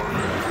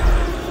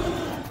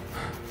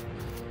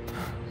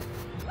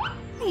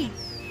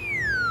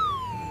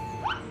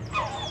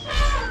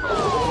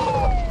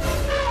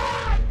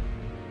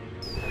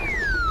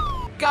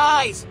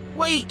 Guys,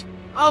 wait!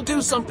 I'll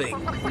do something.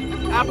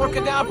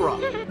 Abracadabra.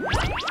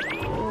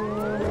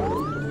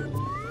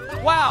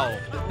 Wow,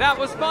 that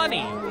was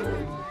funny.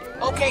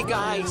 Okay,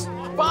 guys,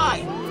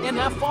 bye and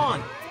have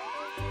fun.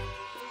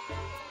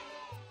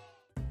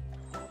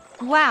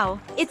 Wow,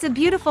 it's a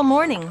beautiful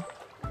morning.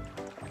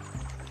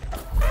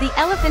 The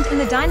elephant and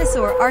the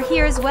dinosaur are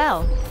here as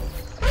well.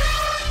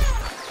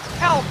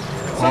 Help!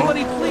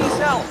 Somebody please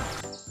help!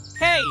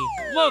 Hey,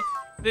 look,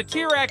 the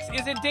T-Rex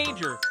is in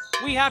danger.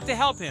 We have to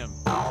help him.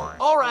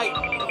 All right,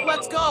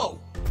 let's go.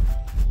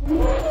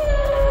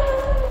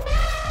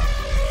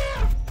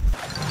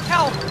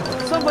 Help!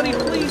 Somebody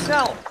please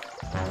help!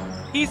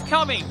 He's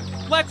coming.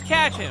 Let's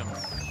catch him.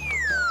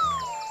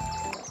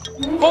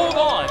 Hold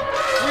on.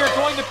 We are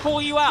going to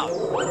pull you out.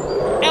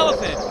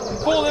 Elephant,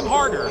 pull him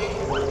harder.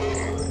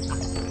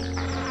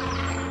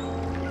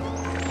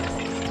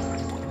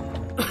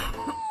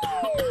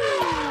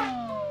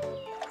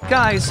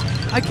 Guys,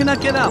 I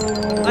cannot get up.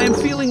 I am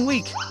feeling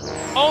weak.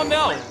 Oh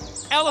no.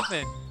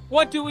 Elephant,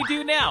 what do we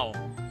do now?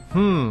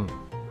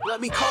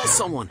 Let me call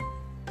someone.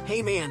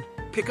 Hey man,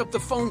 pick up the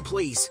phone,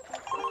 please.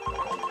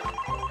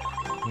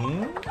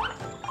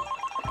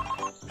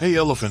 Hey,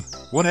 Elephant.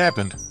 What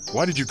happened?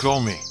 Why did you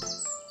call me?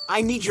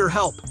 I need your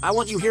help. I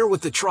want you here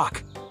with the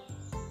truck.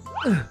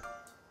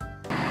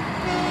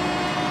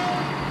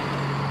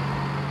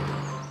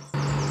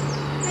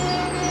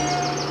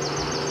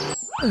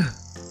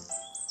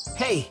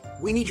 Hey,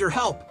 we need your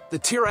help. The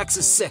T-Rex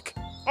is sick.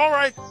 All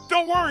right,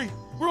 don't worry.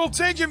 We'll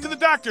take him to the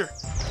doctor.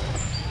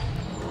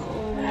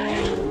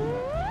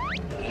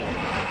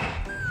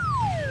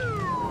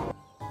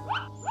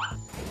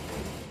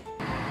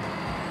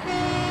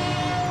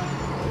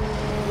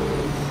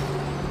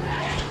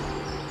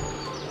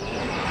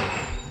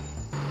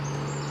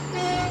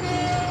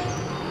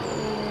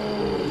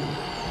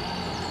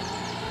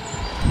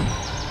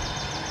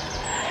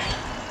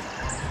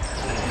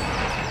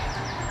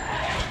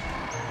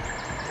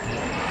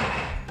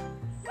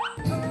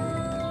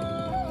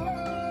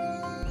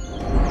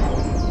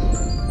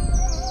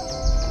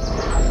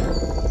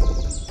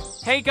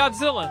 Hey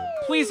Godzilla,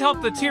 please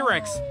help the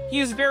T-Rex. He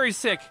is very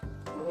sick.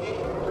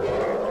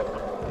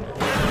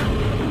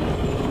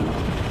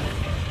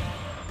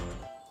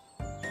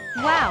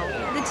 Wow,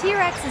 the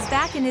T-Rex is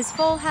back in his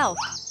full health.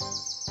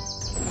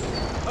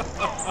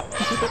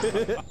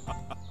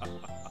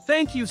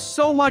 Thank you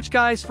so much,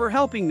 guys, for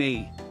helping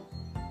me.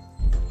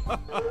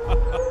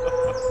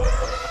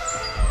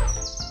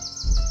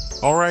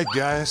 All right,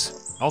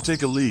 guys, I'll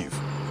take a leave.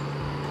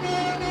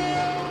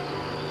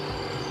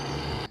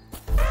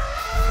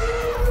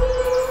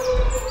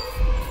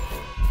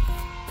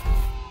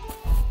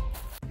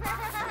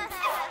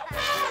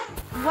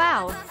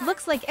 Wow,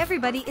 looks like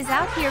everybody is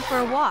out here for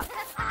a walk.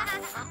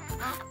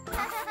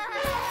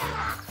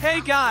 Hey,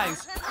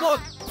 guys,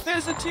 look,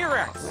 there's a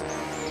T-Rex.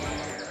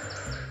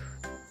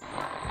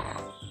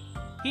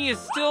 He is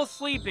still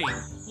sleeping.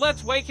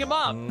 Let's wake him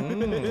up.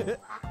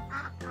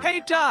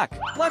 Hey, Doc,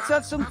 let's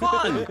have some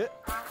fun.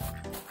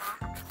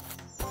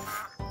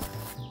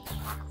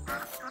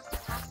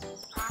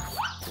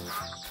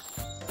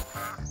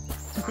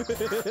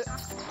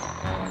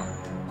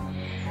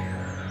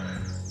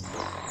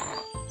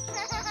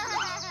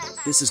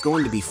 This is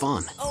going to be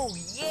fun. Oh,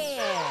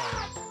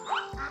 yeah!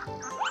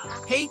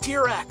 Hey,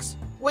 T-Rex,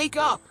 wake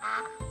up!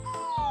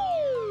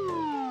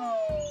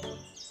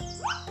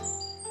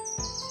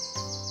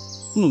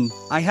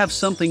 I have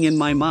something in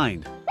my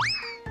mind.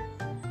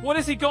 What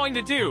is he going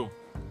to do?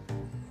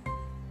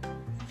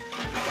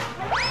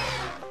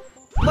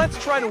 Let's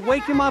try to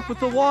wake him up with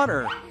the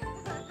water.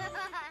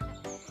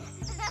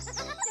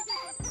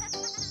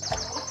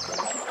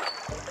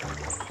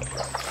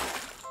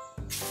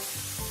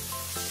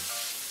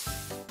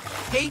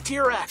 Hey,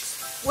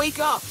 T-Rex, wake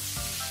up!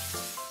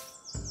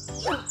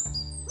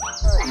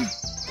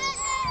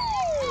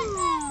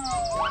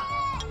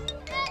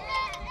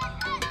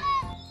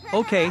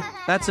 Okay,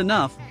 that's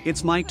enough.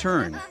 It's my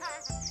turn.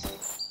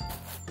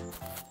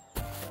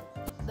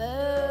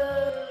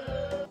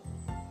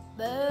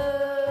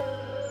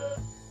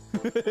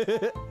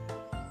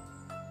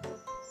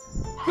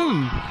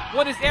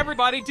 What is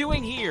everybody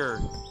doing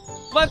here?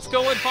 Let's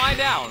go and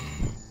find out.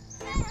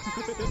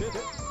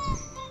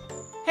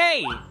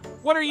 Hey,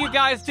 what are you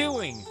guys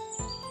doing?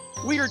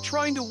 We are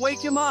trying to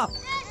wake him up.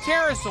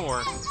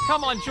 Pterosaur,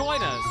 come on,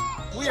 join us.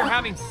 We are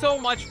having so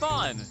much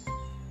fun.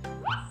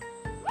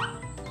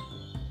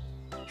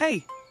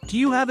 Hey, do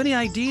you have any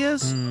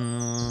ideas?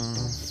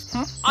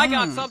 I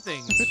got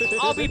something.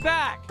 I'll be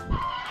back.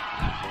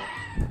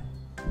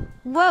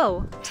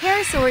 Whoa,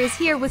 Pterosaur is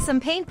here with some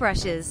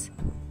paintbrushes.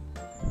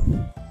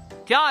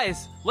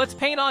 Guys, let's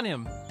paint on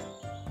him.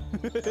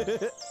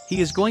 He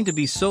is going to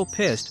be so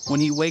pissed when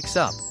he wakes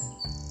up.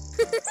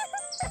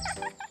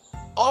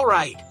 All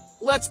right,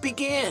 let's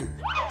begin.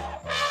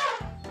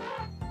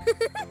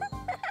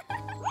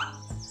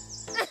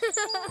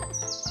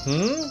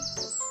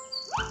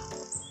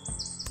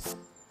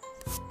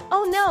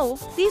 Oh no,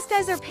 these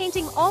guys are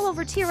painting all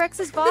over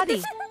T-Rex's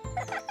body.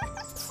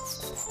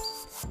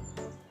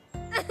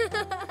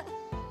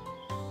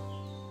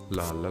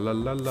 La la la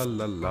la la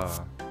la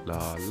la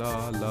la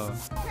la la.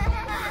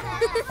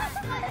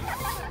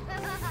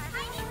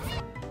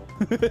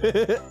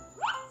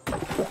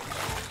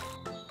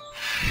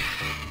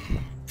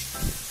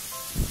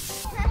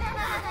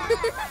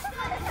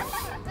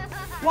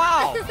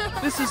 Wow,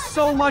 this is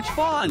so much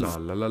fun. La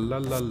la la la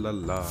la la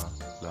la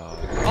la.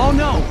 Oh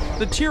no,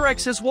 the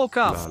T-Rex has woke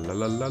up. La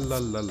la la la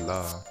la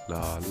la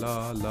la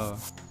la la.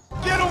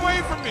 Get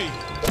away from me!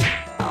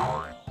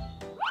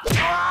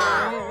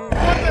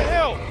 What the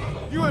hell?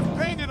 You have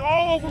painted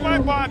all over my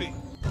body.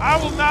 I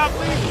will not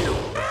leave you.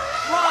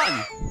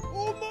 Run!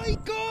 Oh my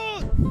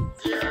God!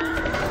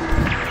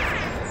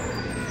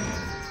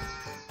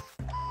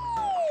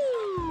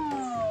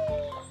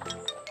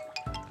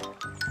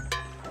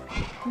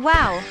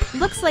 Wow,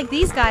 looks like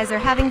these guys are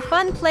having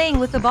fun playing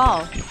with the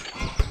ball.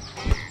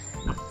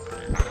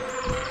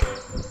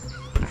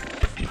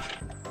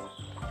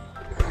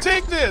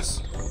 Take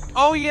this!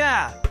 Oh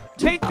yeah,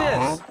 take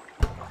this.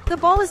 The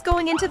ball is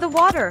going into the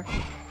water.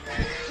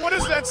 What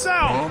is that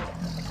sound?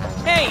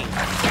 Hey,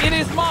 it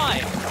is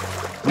mine.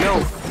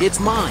 No, it's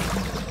mine.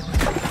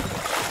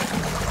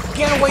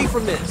 Get away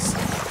from this.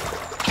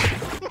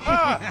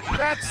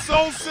 That's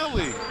so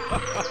silly.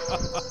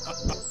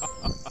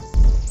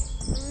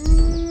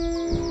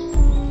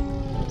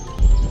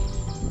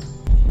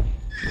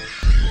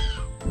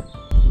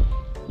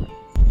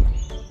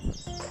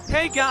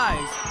 Hey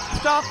guys,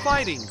 stop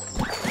fighting.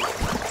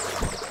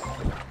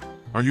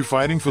 Are you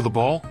fighting for the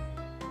ball?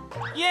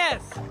 Yes,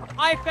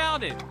 I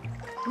found it.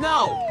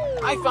 No,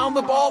 I found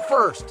the ball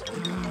first.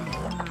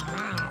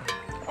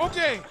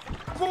 Okay,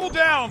 cool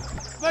down.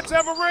 Let's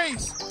have a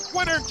race.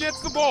 Winner gets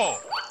the ball.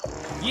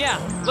 Yeah,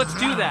 let's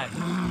do that.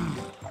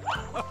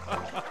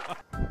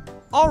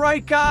 All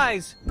right,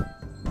 guys,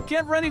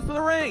 get ready for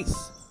the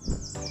race.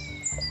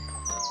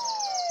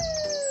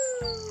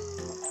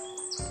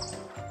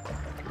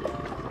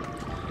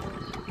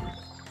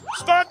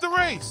 Start the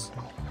race.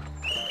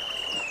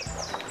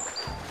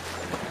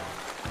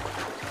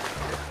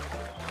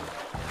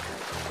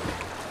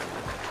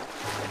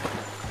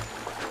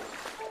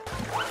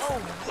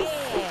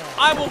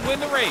 I will win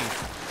the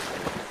race.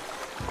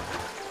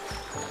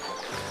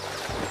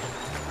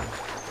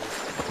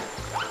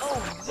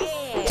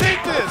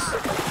 Take this!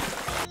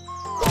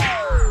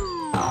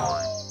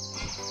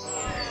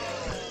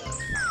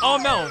 Oh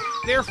no,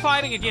 they're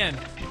fighting again.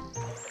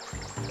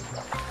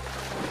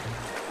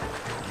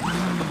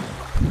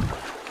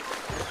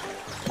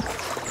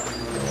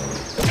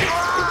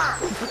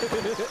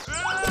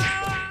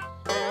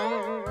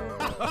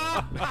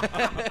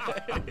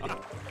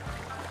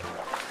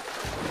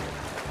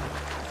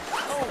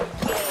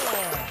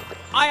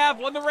 I have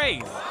won the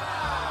race.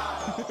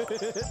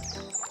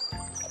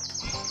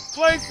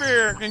 Play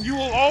fair, and you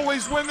will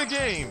always win the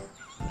game.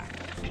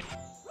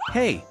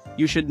 Hey,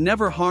 you should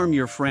never harm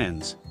your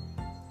friends.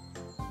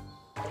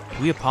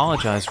 We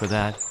apologize for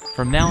that.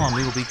 From now on,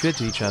 we will be good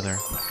to each other.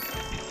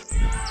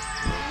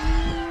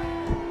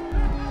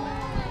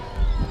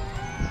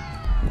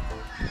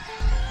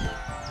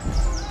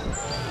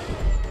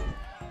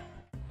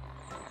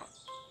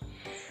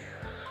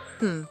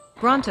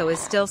 Bronto is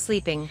still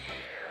sleeping.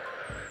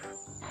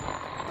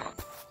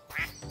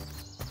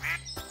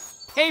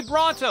 Hey,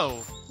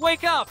 Bronto,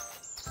 wake up!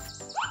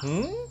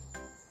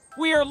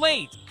 We are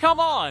late. Come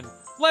on,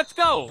 let's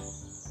go.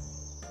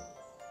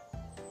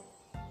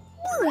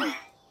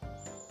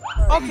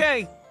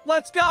 Okay,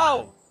 let's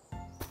go!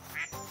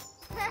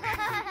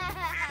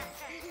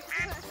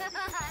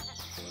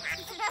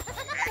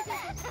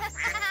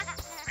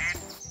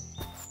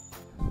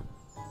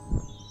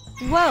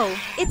 Whoa,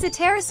 it's a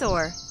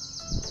pterosaur.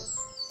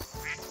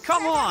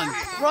 Come on,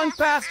 run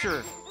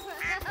faster!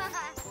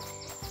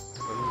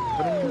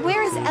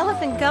 Where is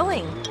Elephant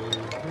going?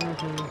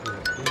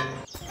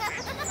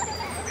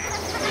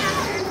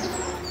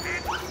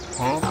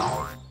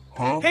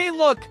 Hey,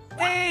 look!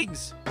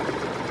 Eggs!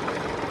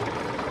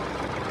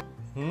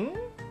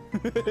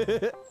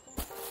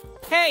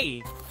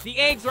 Hey, the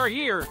eggs are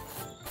here.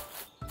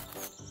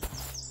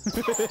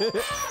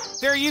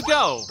 There you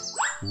go.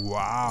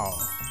 Wow.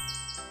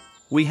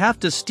 We have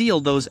to steal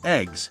those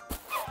eggs.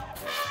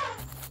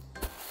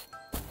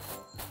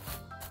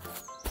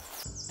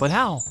 But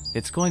how?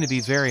 It's going to be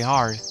very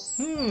hard.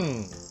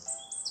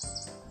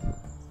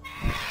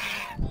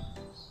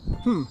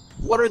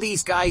 What are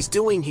these guys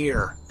doing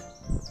here?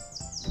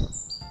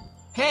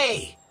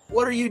 Hey,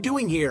 what are you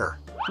doing here?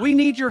 We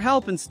need your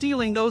help in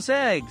stealing those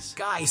eggs.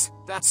 Guys,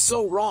 that's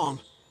so wrong.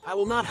 I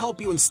will not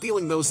help you in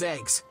stealing those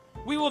eggs.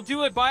 We will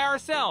do it by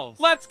ourselves.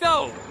 Let's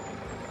go.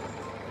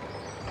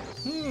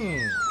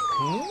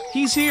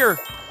 He's here.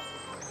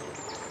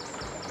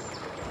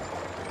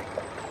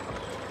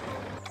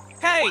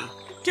 Hey,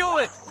 do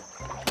it!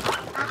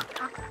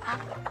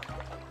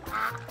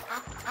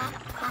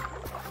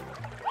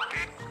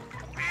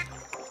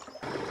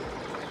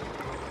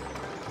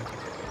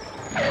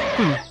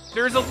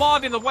 There's a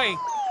log in the way.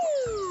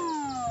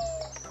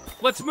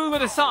 Let's move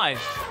it aside.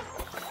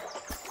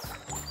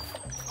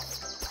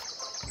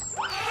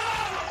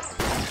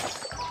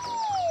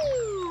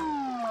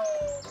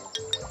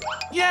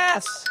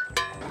 Yes!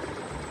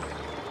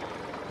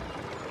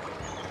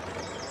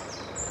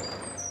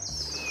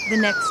 The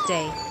next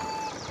day.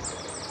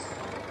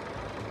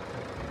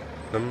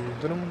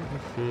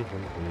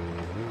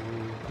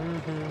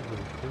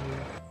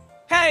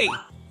 Hey,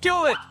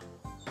 do it!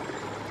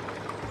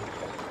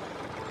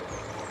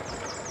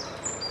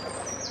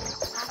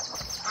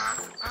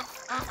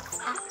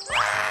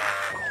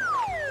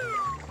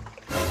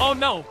 Oh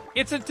no,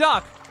 it's a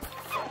duck.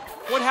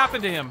 What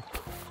happened to him?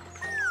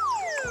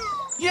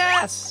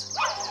 Yes!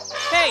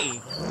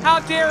 Hey, how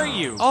dare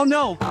you? Oh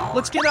no,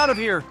 let's get out of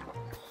here.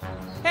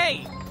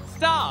 Hey,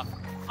 stop.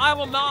 I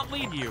will not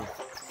leave you.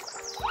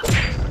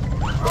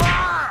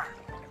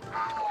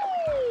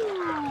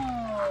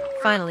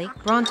 Finally,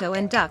 Bronto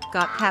and Duck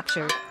got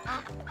captured.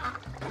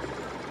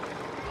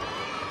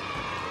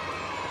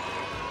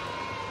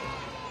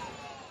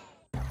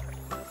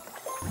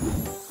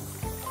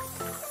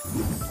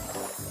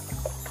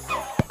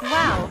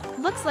 Wow,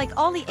 looks like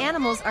all the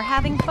animals are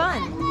having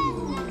fun.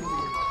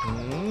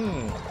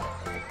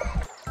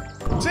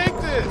 Take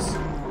this!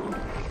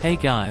 Hey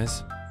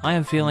guys, I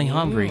am feeling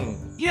hungry.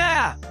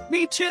 Yeah,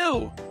 me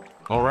too.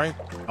 All right,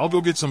 I'll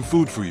go get some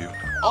food for you.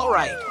 All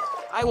right,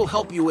 I will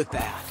help you with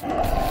that.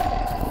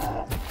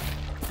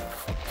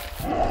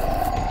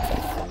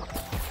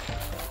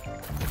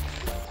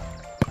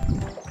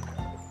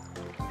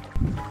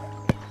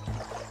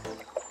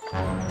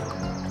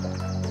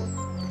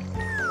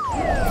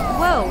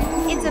 Whoa,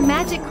 it's a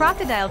magic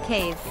crocodile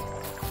cave.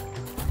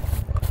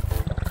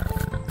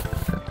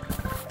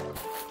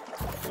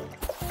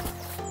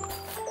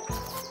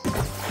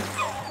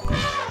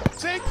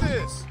 Take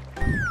this!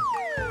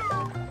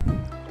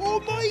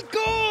 Oh my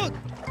god!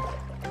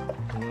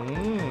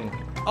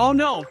 Oh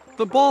no,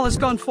 the ball has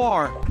gone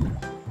far.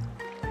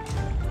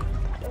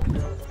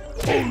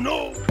 Oh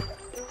no!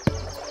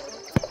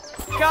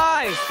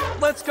 Guys,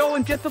 let's go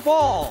and get the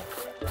ball.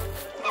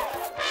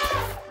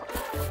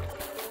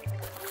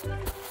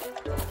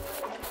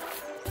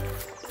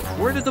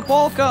 Where did the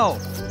ball go?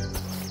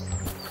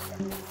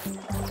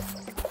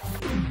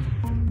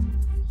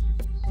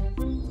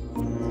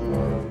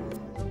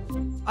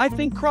 I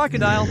think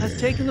Crocodile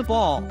has taken the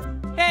ball.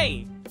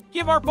 Hey,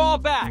 give our ball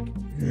back.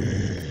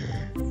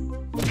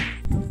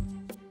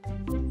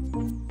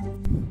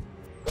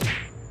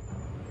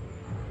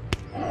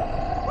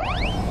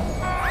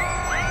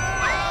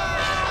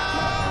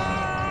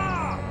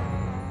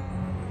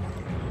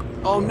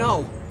 Oh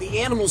no,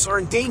 the animals are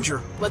in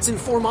danger. Let's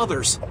inform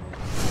others.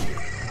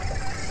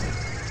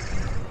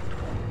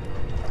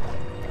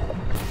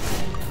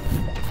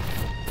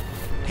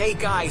 Hey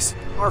guys,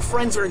 our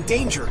friends are in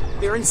danger.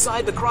 They're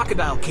inside the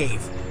crocodile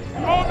cave.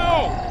 Oh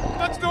no!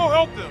 Let's go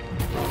help them!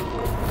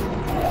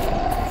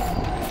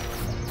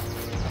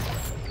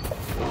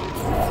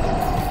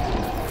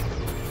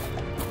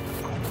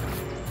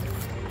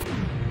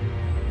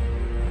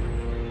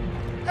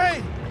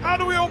 Hey, how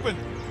do we open?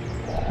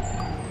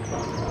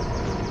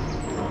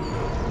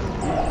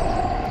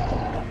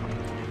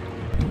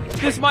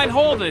 This might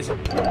hold us.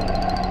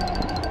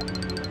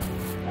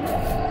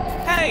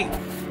 Hey,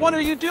 what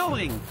are you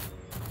doing?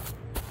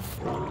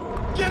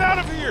 Get out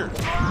of here!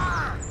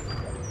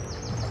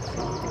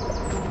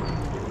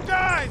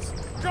 Guys,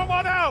 come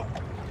on out!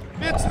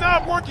 It's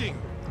not working!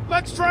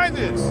 Let's try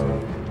this!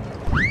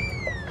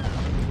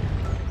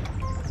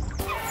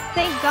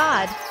 Thank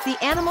God, the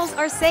animals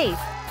are safe.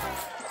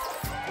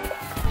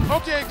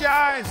 Okay,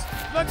 guys,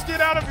 let's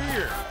get out of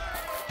here!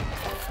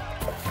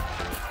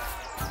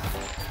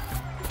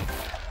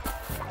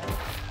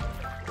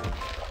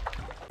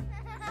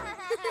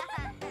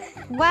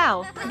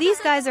 Wow, these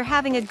guys are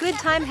having a good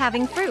time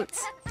having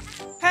fruits.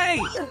 Hey,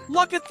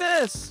 look at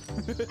this!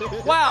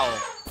 Wow,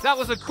 that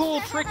was a cool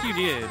trick you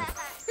did.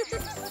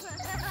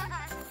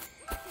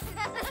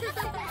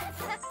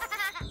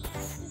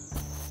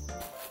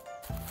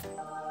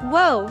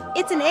 Whoa,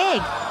 it's an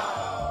egg.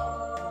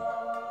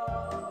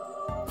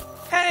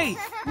 Hey,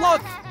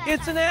 look,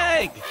 it's an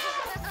egg!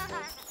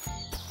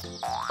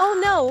 Oh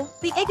no,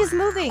 the egg is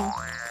moving.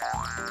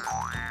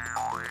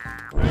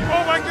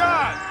 Oh my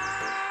god!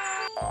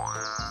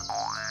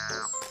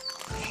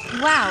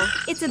 Wow,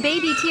 it's a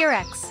baby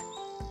T-Rex.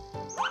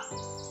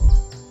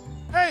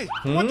 Hey,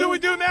 what do we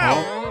do now?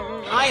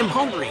 I am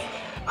hungry.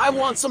 I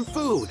want some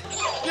food.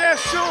 Yeah,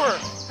 sure.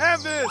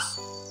 Have this.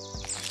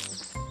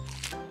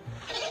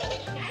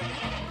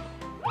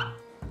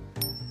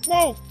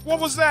 Whoa, what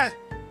was that?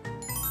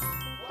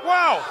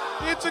 Wow,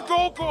 it's a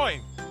gold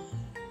coin.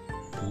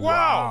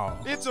 Wow,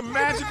 it's a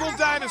magical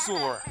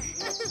dinosaur.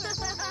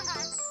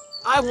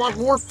 I want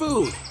more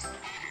food.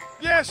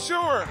 Yeah,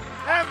 sure.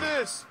 Have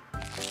this.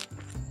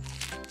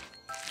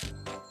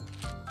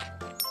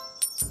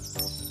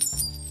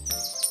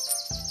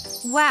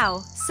 Wow,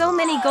 so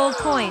many gold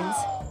coins.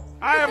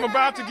 I am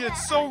about to get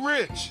so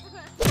rich.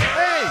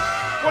 Hey,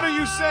 what are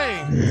you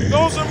saying?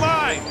 Those are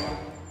mine.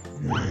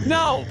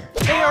 No,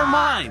 they are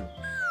mine!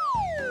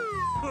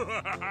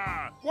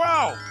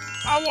 Wow,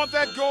 I want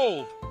that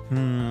gold.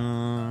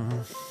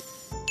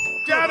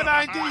 Got an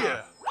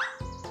idea.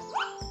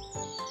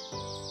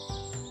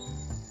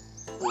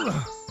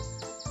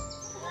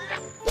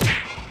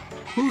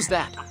 Who's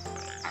that?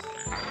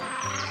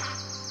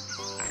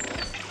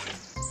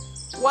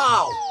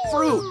 Wow,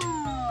 fruit!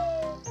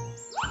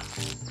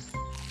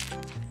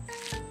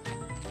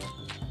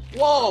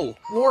 Whoa,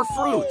 more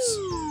fruits!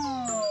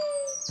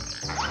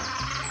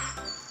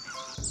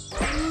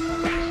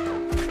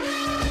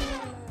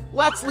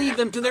 Let's leave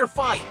them to their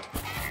fight.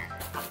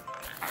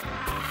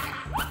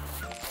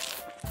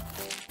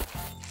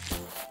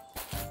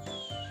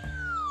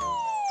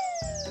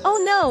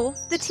 Oh no,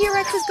 the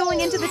T-Rex is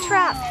going into the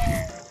trap.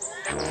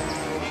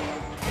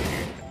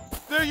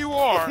 There you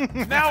are.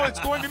 Now it's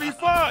going to be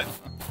fun.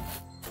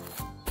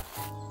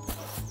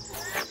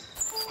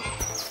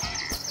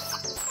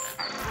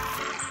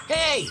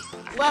 Hey,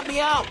 let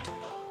me out!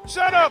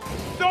 Shut up.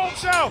 Don't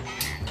shout.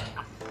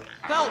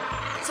 Help!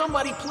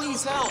 Somebody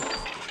please help!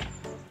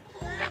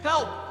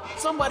 Help!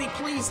 Somebody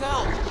please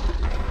help!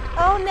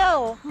 Oh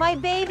no, my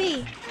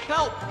baby.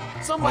 Help!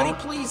 Somebody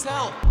please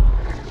help!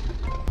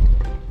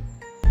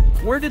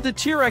 Where did the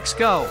T-Rex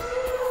go?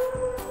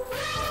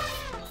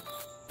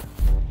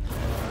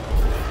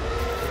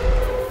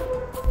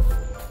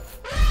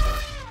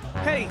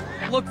 Hey,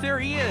 look, there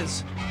he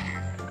is.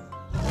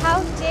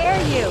 How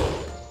dare you?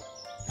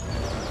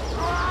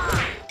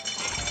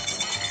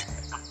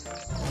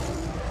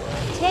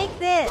 Take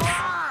this.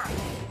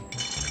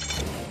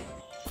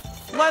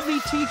 Let me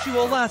teach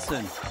you a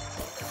lesson.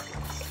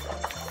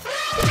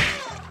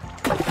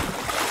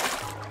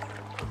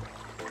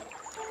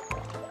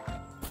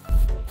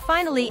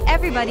 Finally,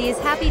 everybody is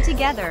happy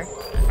together.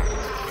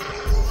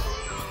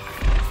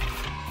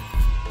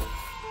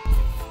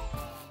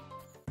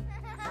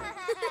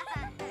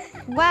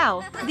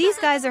 Wow, these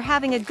guys are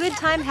having a good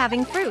time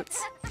having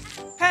fruits.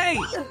 Hey,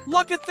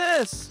 look at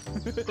this!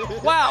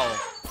 Wow,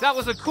 that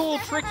was a cool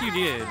trick you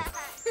did.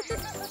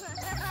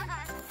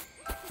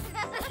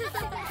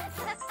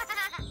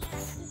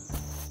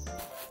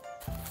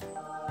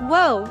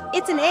 Whoa,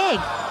 it's an egg.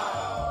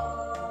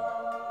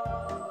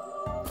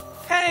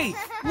 Hey,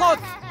 look,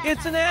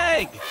 it's an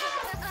egg!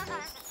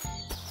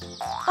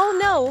 Oh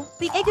no,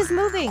 the egg is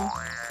moving.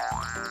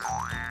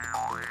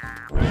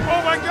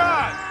 Oh my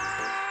God!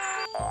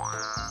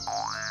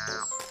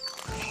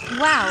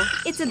 Wow,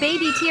 it's a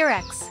baby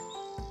T-Rex.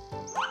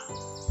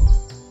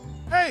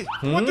 Hey,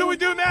 what do we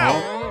do now?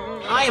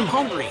 I am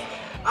hungry.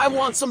 I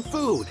want some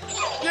food.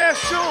 Yeah,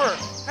 sure.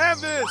 Have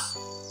this.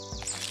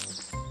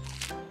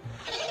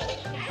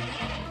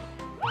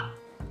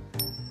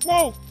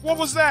 Whoa, what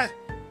was that?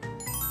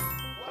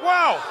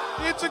 Wow,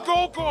 it's a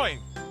gold coin.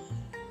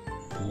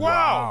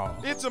 Wow,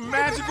 it's a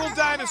magical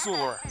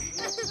dinosaur.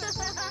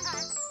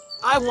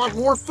 I want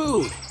more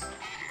food.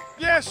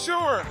 Yeah,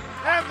 sure.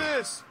 Have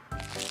this.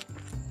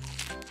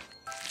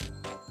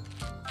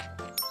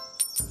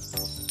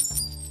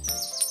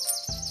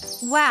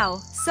 Wow,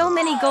 so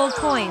many gold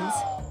coins.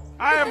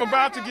 I am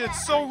about to get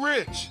so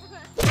rich.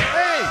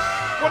 Hey,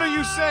 what are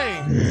you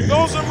saying?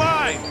 Those are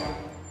mine.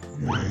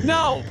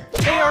 No,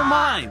 they are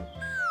mine.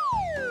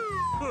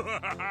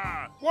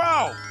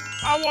 Wow,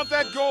 I want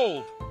that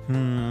gold.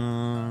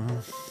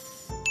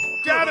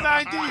 Got an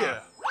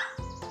idea.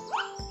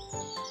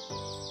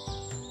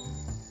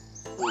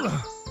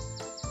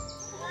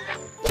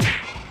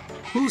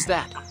 Who's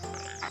that?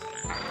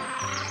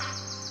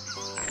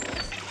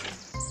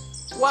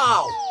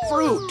 Wow,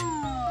 fruit.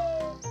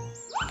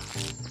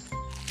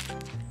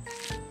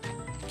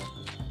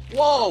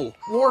 Whoa,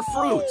 more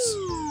fruits.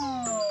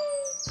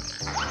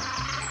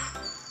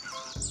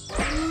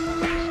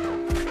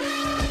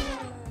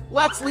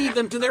 Let's leave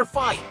them to their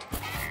fight.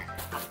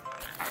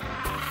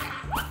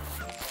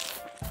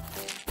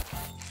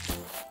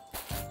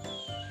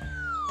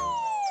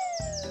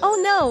 Oh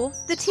no,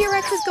 the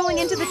T-Rex is going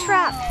into the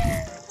trap.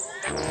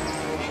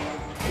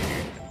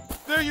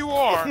 There you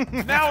are.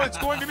 Now it's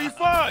going to be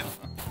fun.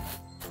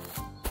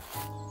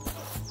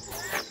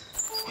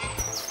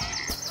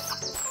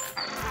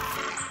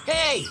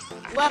 Hey,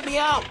 let me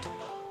out.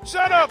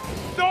 Shut up.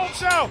 Don't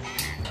shout.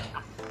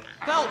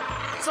 Help,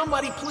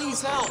 somebody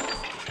please help.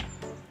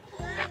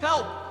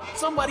 Help,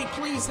 somebody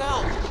please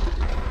help.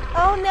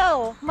 Oh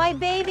no, my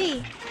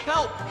baby.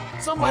 Help,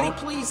 somebody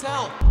please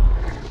help.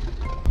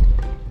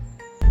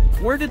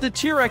 Where did the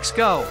T-Rex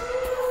go?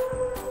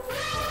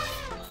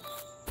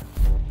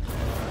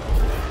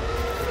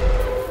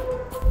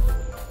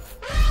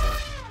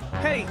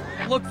 Hey,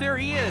 look, there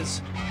he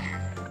is.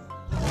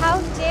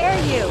 How dare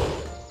you?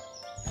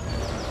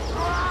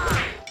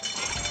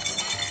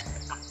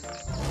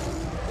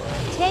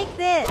 Take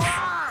this.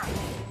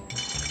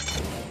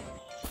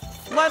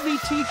 Let me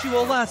teach you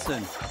a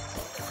lesson.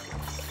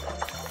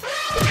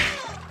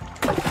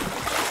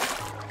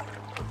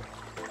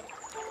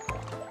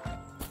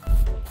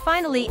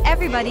 Finally,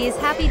 everybody is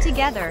happy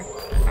together.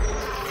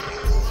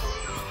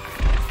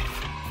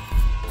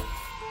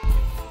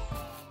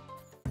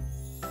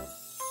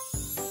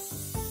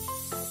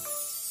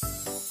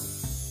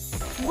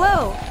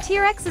 Whoa,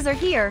 T-Rexes are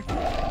here.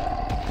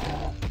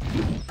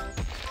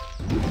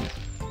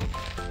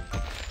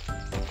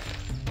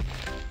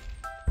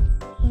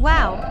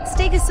 Wow,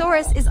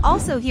 Stegosaurus is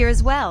also here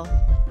as well.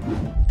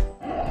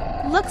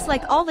 Looks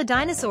like all the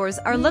dinosaurs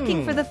are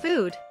looking for the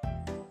food.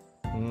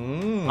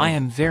 I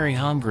am very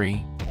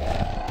hungry.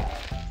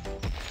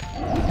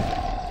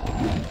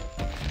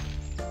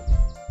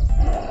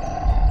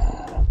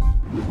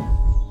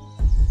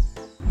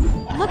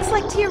 Looks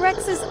like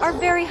T-Rexes are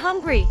very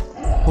hungry.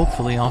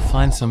 Hopefully I'll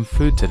find some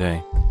food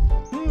today.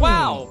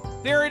 Wow,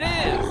 there it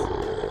is.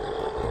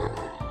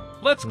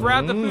 Let's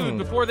grab the food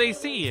before they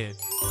see it.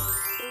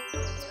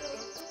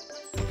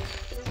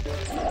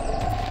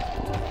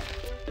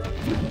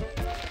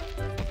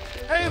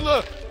 Hey,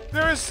 look.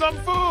 There is some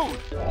food.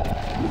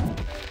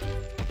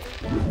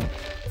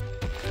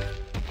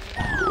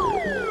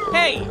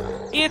 Hey,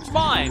 it's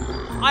mine.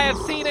 I have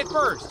seen it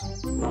first.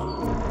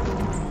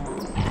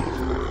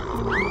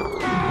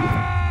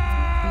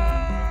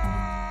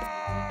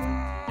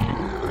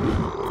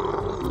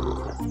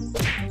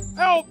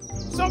 Help!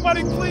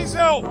 Somebody please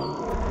help!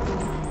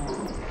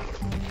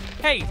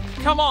 Hey,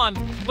 come on.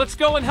 Let's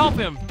go and help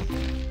him.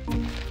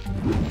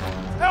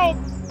 Help!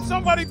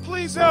 Somebody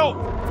please help!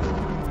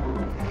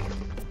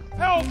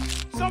 Help!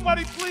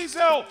 Somebody please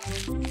help!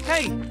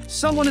 Hey,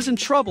 someone is in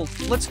trouble.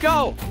 Let's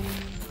go.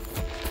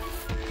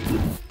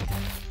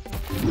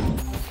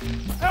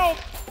 Help!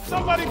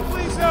 Somebody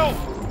please help!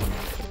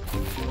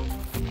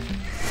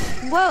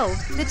 Whoa,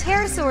 the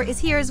pterosaur is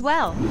here as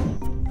well.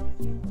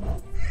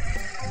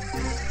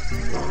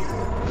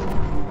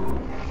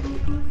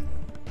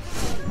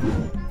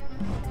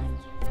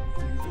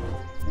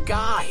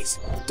 Guys,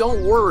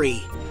 don't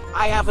worry.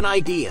 I have an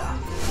idea.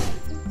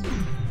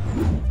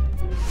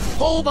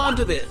 Hold on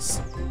to this.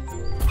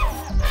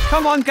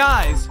 Come on,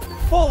 guys.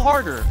 Pull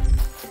harder.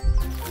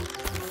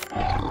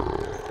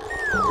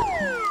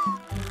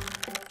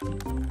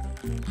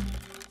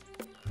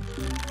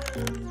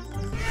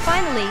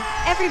 Finally,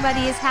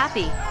 everybody is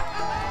happy.